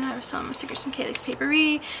collection. I have some stickers from Kaylee's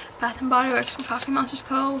Paperie, Bath & Body Works from Coffee Monsters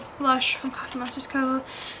Co., Lush from Coffee Monsters Co.,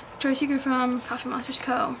 Victoria's Secret from Coffee Monsters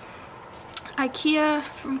Co., IKEA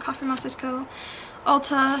from Coffee Monsters Co.,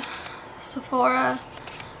 Ulta, Sephora,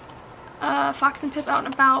 Fox and Pip Out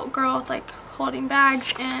and About, girl like holding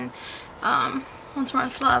bags, and Once More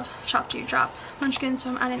with Love, Shop Do You Drop Munchkin. So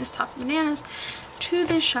I'm adding this top of bananas to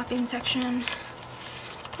this shopping section.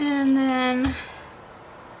 And then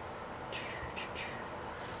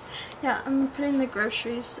yeah, I'm putting the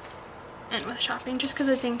groceries in with shopping just because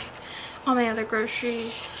I think all my other grocery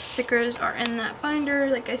stickers are in that binder,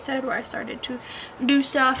 like I said, where I started to do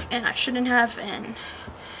stuff and I shouldn't have. And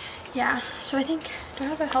yeah, so I think, do I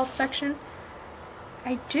have a health section?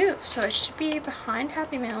 I do, so it should be behind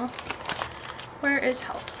Happy Meal. Where is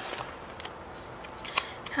health?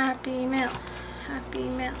 Happy Meal, Happy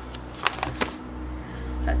Meal.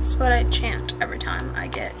 That's what I chant every time I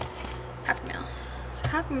get Happy Meal. So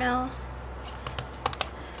Happy Meal.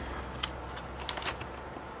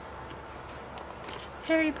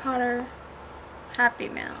 Harry Potter, Happy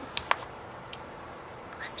Meal.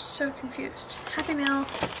 I'm so confused. Happy Meal,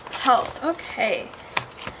 health. Okay.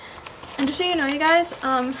 And just so you know, you guys,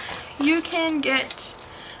 you can get,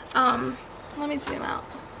 let me zoom out,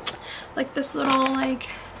 like this little like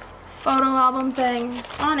photo album thing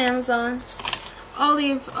on Amazon. I'll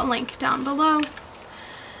leave a link down below.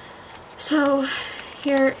 So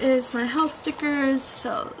here is my health stickers.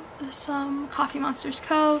 So some Coffee Monsters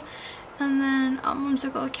Co. And then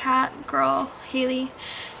whimsical cat girl Haley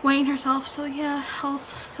weighing herself. So yeah,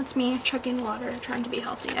 health, that's me chugging water, trying to be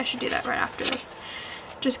healthy. I should do that right after this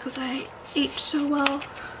just because I ate so well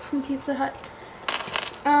from Pizza Hut.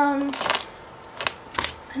 And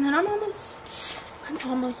then I'm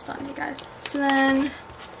almost done, you guys. So then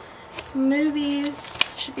movies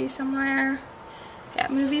should be somewhere. Yeah,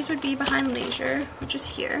 movies would be behind leisure, which is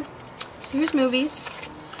here. So here's movies.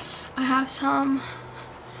 I have some,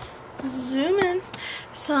 zoom in,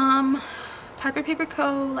 some Piper Paper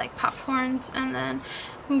Co. like popcorns, and then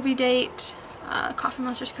Movie Date, Coffee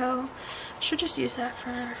Monsters Co. Should just use that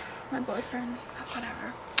for my boyfriend, but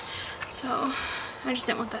whatever. So I just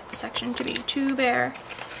didn't want that section to be too bare.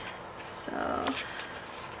 So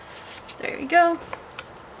there we go.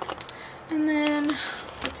 And then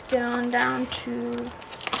let's get on down to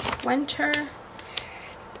winter.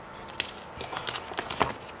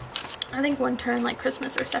 I think winter and like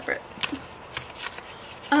Christmas are separate.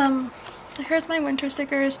 So here's my winter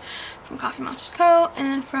stickers from Coffee Monsters Co.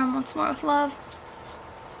 and from Once More with Love.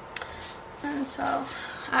 And so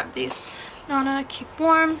I have these Nana Keep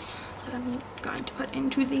Warms that I'm going to put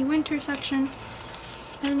into the winter section.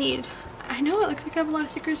 I know it looks like I have a lot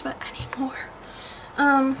of stickers, but I need more.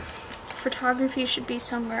 Photography should be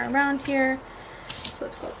somewhere around here. So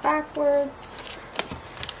let's go backwards.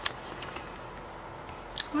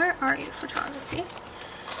 Where are you, photography?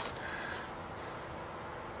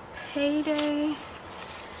 Payday.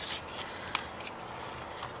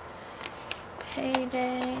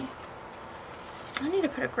 Payday. I need to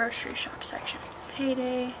put a grocery shop section.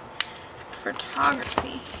 Payday.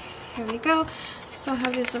 Photography. Here we go. So I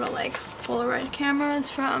have these little like Polaroid cameras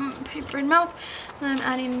from Paper and Milk. And then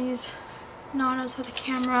I'm adding these Nanas with a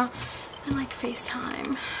camera and like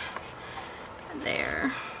FaceTime.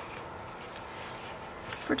 There.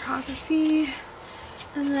 Photography.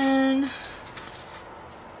 And then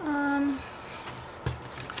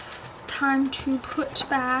time to put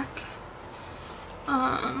back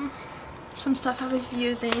some stuff I was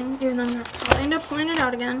using, even though I'm gonna probably end up pulling it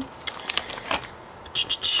out again.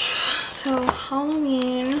 So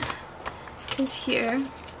Halloween is here.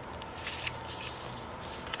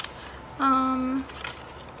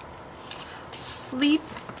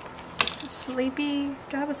 Sleepy,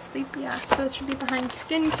 do I have a sleep? Yeah, so it should be behind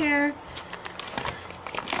skincare.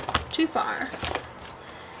 Too far.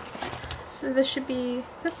 So this should be,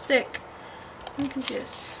 that's sick. I'm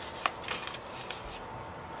confused.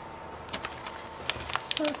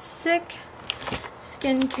 So sick,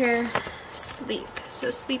 skincare, sleep.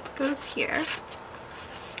 So sleep goes here.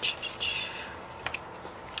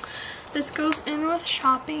 This goes in with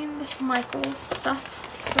shopping, this Michael's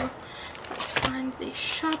stuff. So let's find the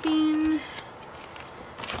shopping.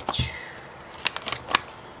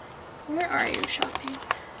 Where are you, shopping?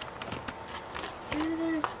 Where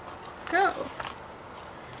did I go?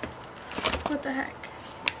 What the heck?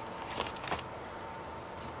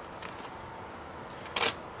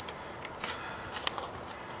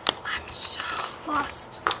 I'm so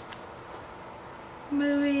lost.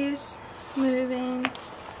 Movies, moving,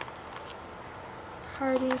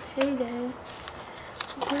 party, payday.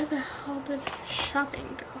 Where the hell did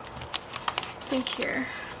shopping go? I think here.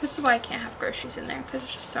 This is why I can't have groceries in there, because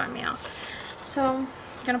it's just throwing me out. So I'm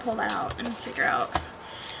gonna pull that out and figure out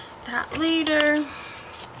that later.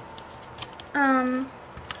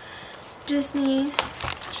 Disney.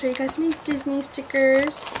 I'll show you guys my Disney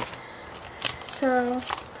stickers. So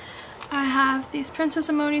I have these princess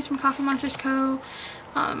emojis from Coffee Monsters Co.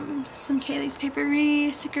 Some Kaylee's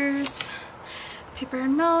Papery stickers, Paper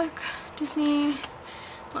and Milk, Disney.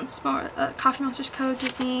 Once more, Coffee Monsters Co.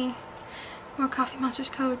 Disney. More Coffee Monsters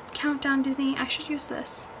Co. Countdown Disney. I should use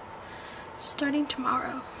this starting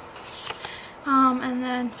tomorrow. And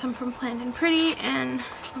then some from Planned and Pretty and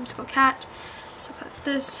Whimsical Cat. So put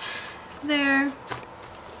this there.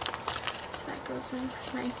 So that goes in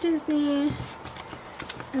with my Disney.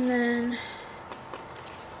 And then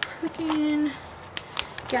cooking.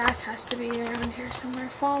 Gas has to be around here somewhere.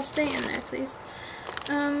 Fall, stay in there, please.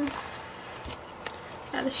 Yeah,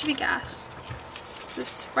 this should be gas.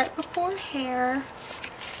 This is right before hair.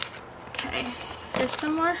 Okay, here's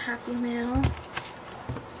some more Happy Mail.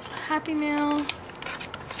 So Happy Mail.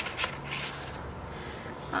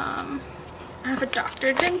 I have a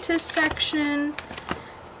Dr. Dentist section.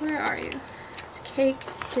 Where are you? It's Cake,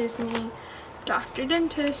 Disney, Dr.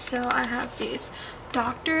 Dentist. So I have these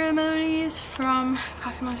doctor emojis from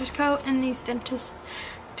Coffee Monsters Co. and these dentist,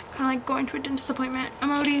 kind of like going to a dentist appointment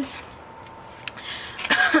emojis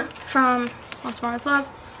from Once More With Love.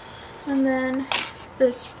 And then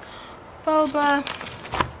this boba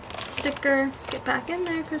sticker. Get back in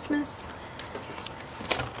there, Christmas.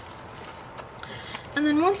 And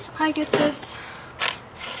then once I get this,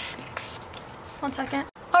 one second.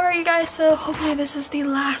 Alright you guys, so hopefully this is the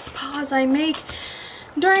last pause I make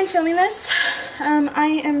during filming this.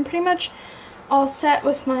 I am pretty much all set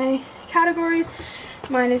with my categories.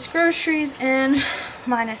 Mine is groceries and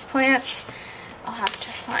mine is plants. I'll have to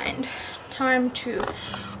find time to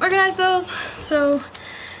organize those. So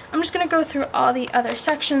I'm just going to go through all the other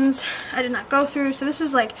sections I did not go through. So this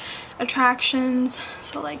is like attractions,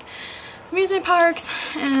 so like amusement parks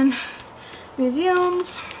and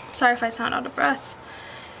museums. Sorry if I sound out of breath.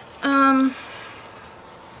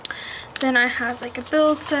 Then I have like a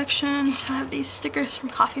bills section. So I have these stickers from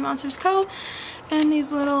Coffee Monsters Co. and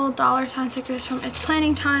these little $sign stickers from It's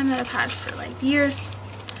Planning Time that I've had for like years.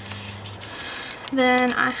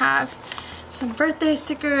 Then I have some birthday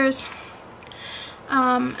stickers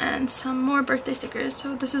and some more birthday stickers.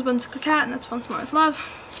 So this is Whimsical Cat and that's Once More With Love.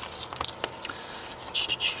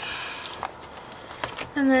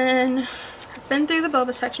 And then been through the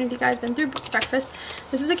boba section, if you guys been through breakfast,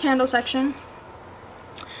 this is a candle section.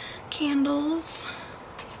 Candles.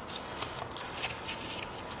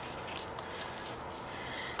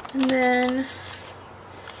 And then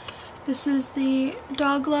this is the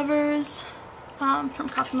Dog Lovers from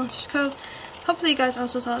Coffee Monsters Co. Hopefully you guys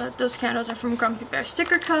also saw that those candles are from Grumpy Bear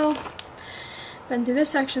Sticker Co. Been through this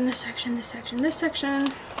section, this section, this section, this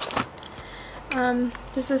section.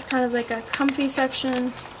 This is kind of like a comfy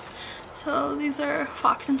section. So these are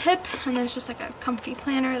Fox and Pip, and there's just like a comfy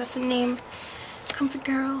planner. That's a name. Comfy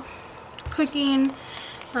Girl. Cooking.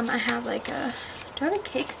 I have like a, do I have a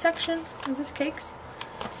cake section? Is this cakes?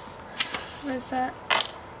 What is that?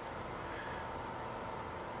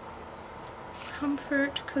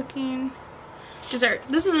 Comfort, cooking, dessert.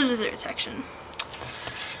 This is a dessert section.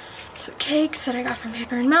 So cakes that I got from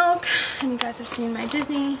Paper and Milk, and you guys have seen my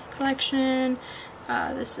Disney collection.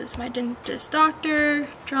 This is my Dentist Doctor,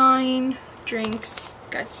 drawing, drinks.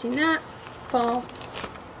 You guys have seen that. Fall.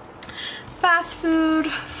 Fast food,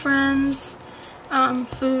 friends,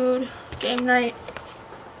 food, game night.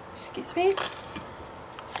 Excuse me.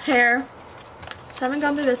 Hair. So I haven't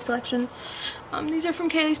gone through this selection. These are from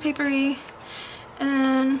Kaylee's Papery,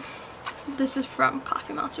 and this is from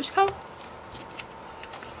Coffee Monsters Co.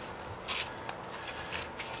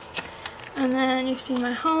 And then you've seen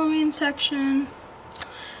my Halloween section.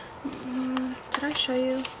 Did I show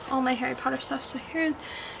you all my Harry Potter stuff? So here's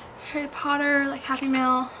Harry Potter, like Happy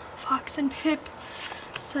Mail, Fox and Pip,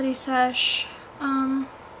 Study Sesh,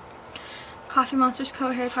 Coffee Monsters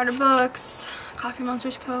Co. Harry Potter books, Coffee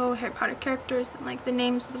Monsters Co. Harry Potter characters, and like the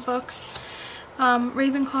names of the books,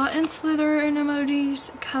 Ravenclaw and Slytherin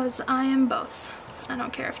emojis, because I am both. I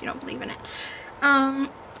don't care if you don't believe in it.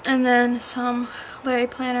 And then some Larry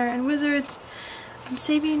Planner and Wizards. I'm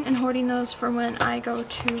saving and hoarding those for when I go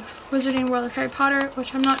to Wizarding World of Harry Potter,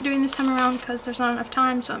 which I'm not doing this time around because there's not enough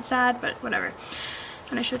time, so I'm sad, but whatever.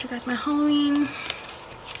 And I showed you guys my Halloween.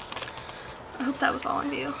 I hope that was all in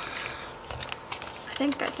view. I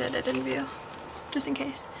think I did it in view, just in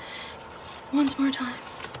case. Once more time.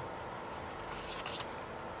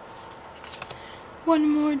 One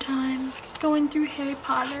more time. Going through Harry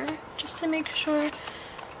Potter just to make sure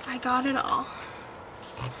I got it all.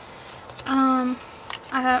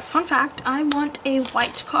 Fun fact, I want a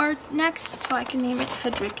white card next so I can name it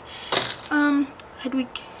Hedwig. Hedwig.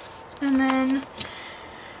 And then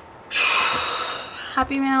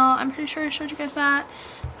Happy Mail, I'm pretty sure I showed you guys that.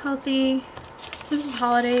 Healthy. This is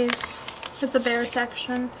holidays. It's a bear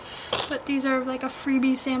section. But these are like a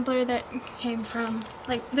freebie sampler that came from,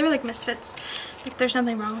 like, they were like misfits. Like, there's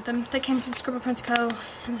nothing wrong with them. They came from Scribble Prints Co.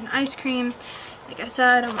 And then ice cream. Like I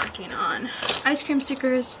said, I'm working on ice cream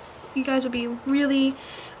stickers. You guys will be really,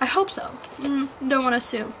 I hope so, don't want to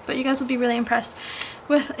assume, but you guys will be really impressed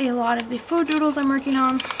with a lot of the food doodles I'm working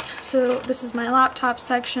on. So this is my laptop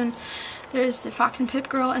section. There's the Fox and Pip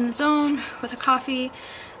girl in the zone with a coffee,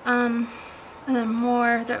 and then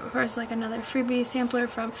more. There's like another freebie sampler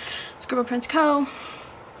from Scribble Prints Co.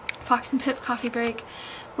 Fox and Pip coffee break,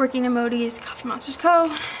 working emojis, Coffee Monsters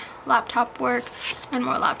Co. Laptop work, and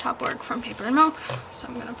more laptop work from Paper and Milk. So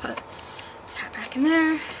I'm gonna put that back in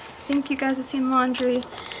there. I think you guys have seen laundry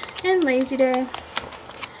and lazy day.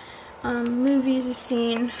 Movies you've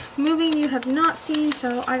seen. Moving you have not seen,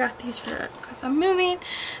 so I got these for because I'm moving.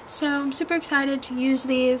 So I'm super excited to use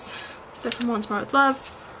these. They're from Once More with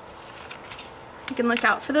Love. You can look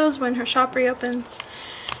out for those when her shop reopens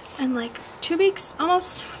in like 2 weeks,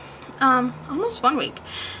 almost 1 week.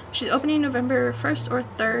 She's opening November 1st or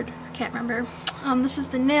 3rd, I can't remember. This is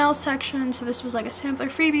the nail section, so this was like a sampler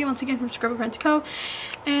freebie, once again from Scribble Prints Co.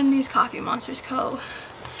 And these Coffee Monsters Co.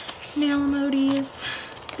 nail emojis.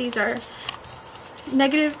 These are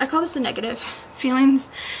negative, I call this the negative feelings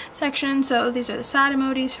section, so these are the sad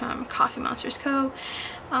emojis from Coffee Monsters Co.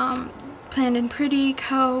 Planned and Pretty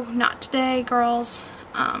Co. Not Today Girls.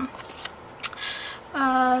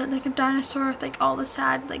 Like a dinosaur with like all the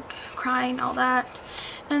sad, like crying, all that.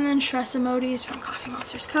 And then stress emojis from Coffee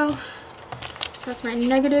Monsters Co. So that's my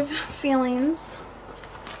negative feelings.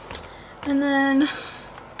 And then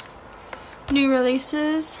new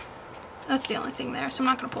releases. That's the only thing there, so I'm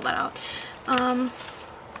not going to pull that out.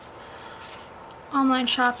 Online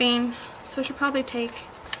shopping. So I should probably take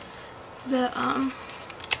the,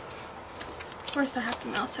 where's the Happy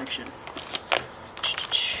Mail section?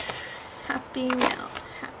 Happy Mail.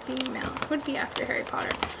 Happy Mail. Would be after Harry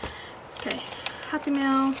Potter. Okay. Happy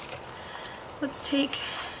Mail. Let's take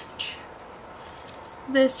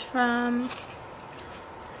this from,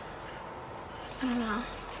 I don't know.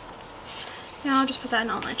 Yeah, I'll just put that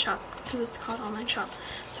in online shop because it's called online shop.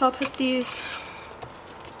 So I'll put these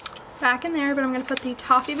back in there, but I'm going to put the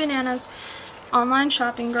Toffee Bananas Online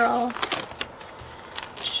Shopping Girl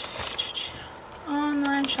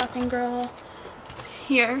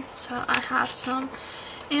here. So I have some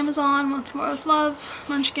Amazon Once More with Love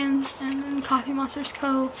munchkins, and then Coffee Monsters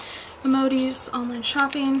Co. emojis online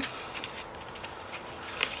shopping.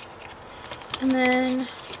 And then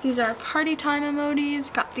these are party time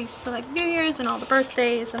emojis. Got these for like New Year's and all the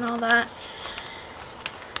birthdays and all that.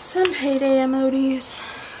 Some payday emojis.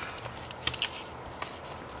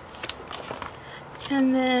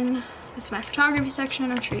 And then this is my photography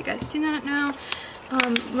section. I'm sure you guys have seen that now.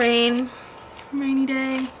 Rainy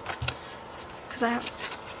day. Because I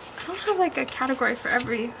don't have like a category for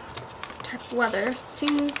every type of weather.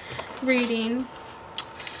 Scene, reading,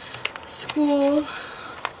 school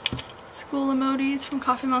emojis from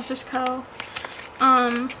Coffee Monsters Co.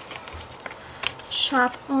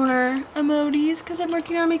 Shop owner emojis because I'm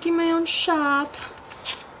working on making my own shop.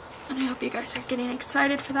 And I hope you guys are getting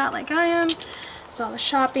excited for that like I am. It's all the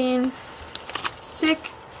shopping.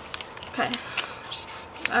 Sick. Okay.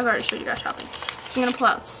 I've already showed you guys shopping. So I'm going to pull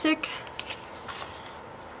out sick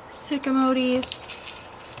emojis.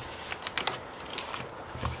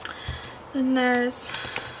 Then there's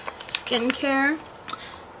skincare.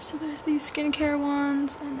 So there's these skincare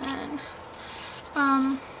ones, and then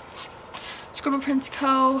Scribble Prints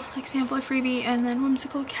Co. like sampler freebie, and then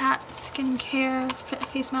Whimsical Cat skincare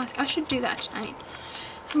face mask. I should do that tonight.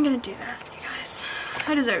 I'm gonna do that, you guys.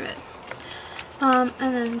 I deserve it. And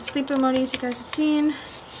then sleep emojis you guys have seen.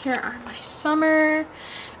 Here are my summer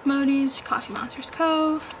emojis, Coffee Monsters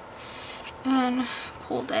Co. and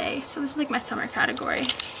Pool Day. So this is like my summer category.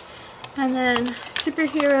 And then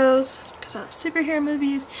superheroes, because I love superhero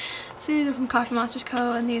movies. So these are from Coffee Monsters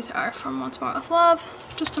Co. and these are from Once More with Love.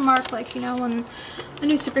 Just to mark, like, you know, when a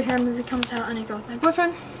new superhero movie comes out and I go with my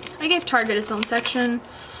boyfriend. I gave Target its own section.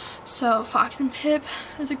 So Fox and Pip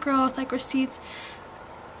is a girl with like receipts.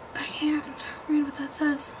 I can't read what that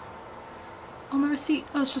says on the receipt.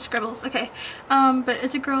 Oh, it's just scribbles. Okay. But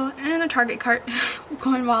it's a girl in a Target cart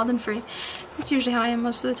going wild and free. That's usually how I am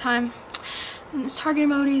most of the time. And this Target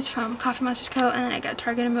emojis from Coffee Monsters Co. And then I got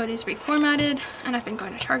Target emojis reformatted. And I've been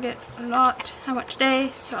going to Target a lot. I went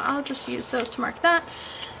today, so I'll just use those to mark that.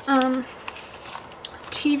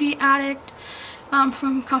 TV Addict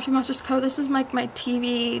from Coffee Monsters Co. This is like my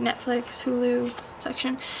TV, Netflix, Hulu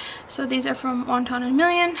section. So these are from Wonton and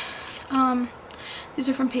Million. These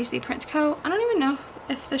are from Paisley Prints Co. I don't even know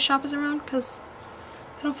if this shop is around because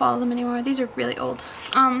I don't follow them anymore. These are really old.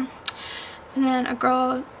 And then a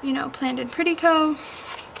girl, you know, Planned and Pretty Co.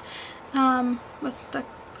 With the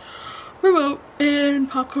remote and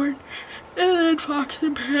popcorn. And then Fox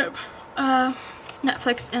and Pip.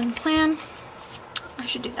 Netflix and Plan. I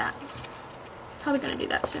should do that. Probably gonna do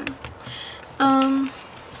that soon.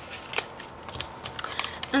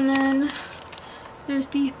 And then there's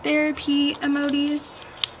the therapy emojis.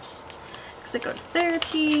 Because I go to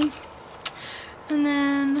therapy. And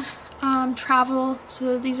then travel,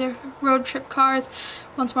 so these are road trip cards.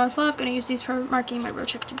 Once More with Love, gonna use these for marking my road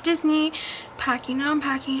trip to Disney. Packing and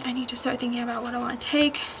unpacking, I need to start thinking about what I want to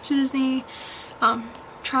take to Disney.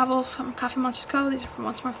 Travel from Coffee Monsters Co. These are from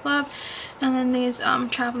Once More with Love. And then these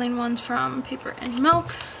traveling ones from Paper and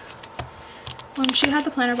Milk. When she had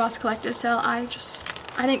the Planner Boss Collective sale, I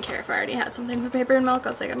didn't care if I already had something for Paper and Milk. I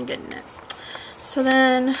was like, I'm getting it. So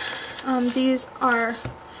then these are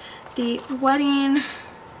the wedding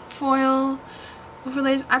foil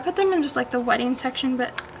overlays. I put them in just like the wedding section,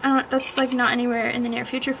 but I don't, that's like not anywhere in the near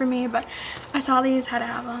future for me, but I saw these, had to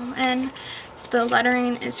have them. And the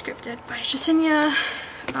lettering is scripted by chynna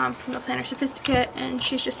from the Planner Sophisticate, and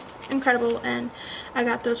she's just incredible, and I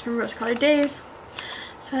got those from Rose Colored Days.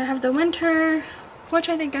 So I have the winter, which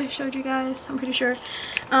I think I showed you guys, I'm pretty sure.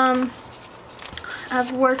 I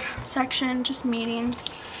have work section, just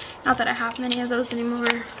meetings, not that I have many of those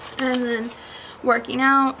anymore. And then working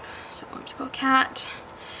out, so Whimsical Cat,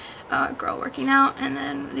 girl working out, and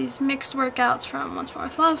then these mixed workouts from Once More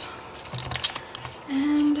with Love.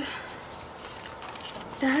 And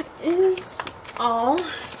that is all.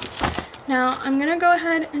 Now I'm gonna go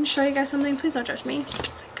ahead and show you guys something. Please don't judge me,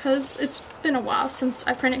 because it's been a while since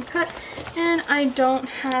I printed and cut, and I don't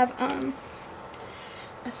have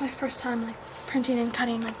it's my first time like printing and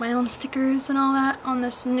cutting like my own stickers and all that on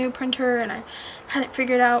this new printer, and I hadn't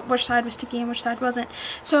figured out which side was sticky and which side wasn't.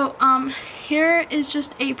 So here is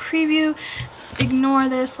just a preview. Ignore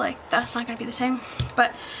this, like that's not gonna be the same,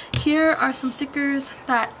 but here are some stickers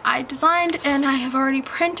that I designed and I have already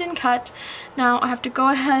printed and cut. Now I have to go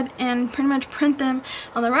ahead and pretty much print them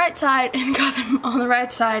on the right side and cut them on the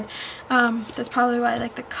right side. That's probably why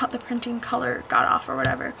like the printing color got off or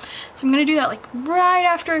whatever. So I'm gonna do that like right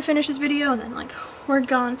after I finish this video, and then like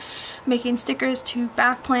work on making stickers to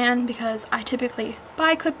back plan, because I typically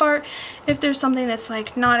buy clip art if there's something that's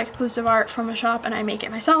like not exclusive art from a shop and I make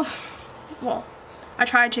it myself. Well, I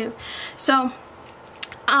try to. So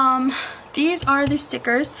these are the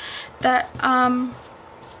stickers that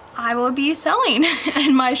I will be selling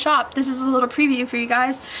in my shop. This is a little preview for you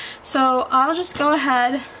guys. So I'll just go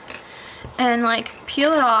ahead and like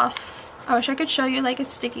peel it off. I wish I could show you like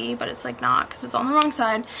it's sticky, but it's like not, because it's on the wrong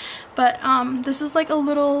side. But this is like a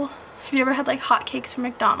little, have you ever had like hotcakes from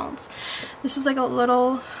McDonald's? This is like a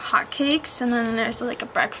little hotcakes, and then there's like a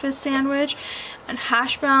breakfast sandwich and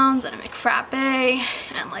hash browns and a McFrappe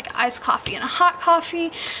and like iced coffee and a hot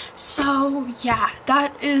coffee. So yeah,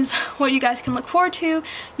 that is what you guys can look forward to.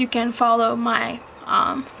 You can follow my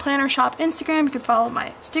planner shop Instagram. You can follow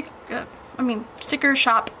my sticker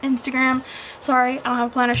shop Instagram. Sorry, I don't have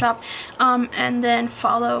a planner shop. And then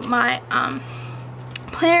follow my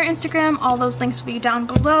planner Instagram. All those links will be down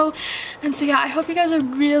below. And so yeah, I hope you guys are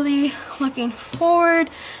really looking forward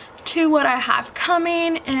to what I have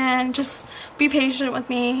coming, and just be patient with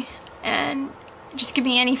me and just give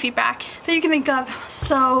me any feedback that you can think of.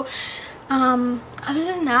 So other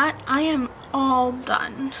than that, I am all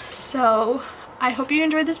done. So I hope you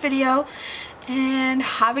enjoyed this video, and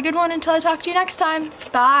have a good one until I talk to you next time.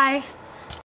 Bye.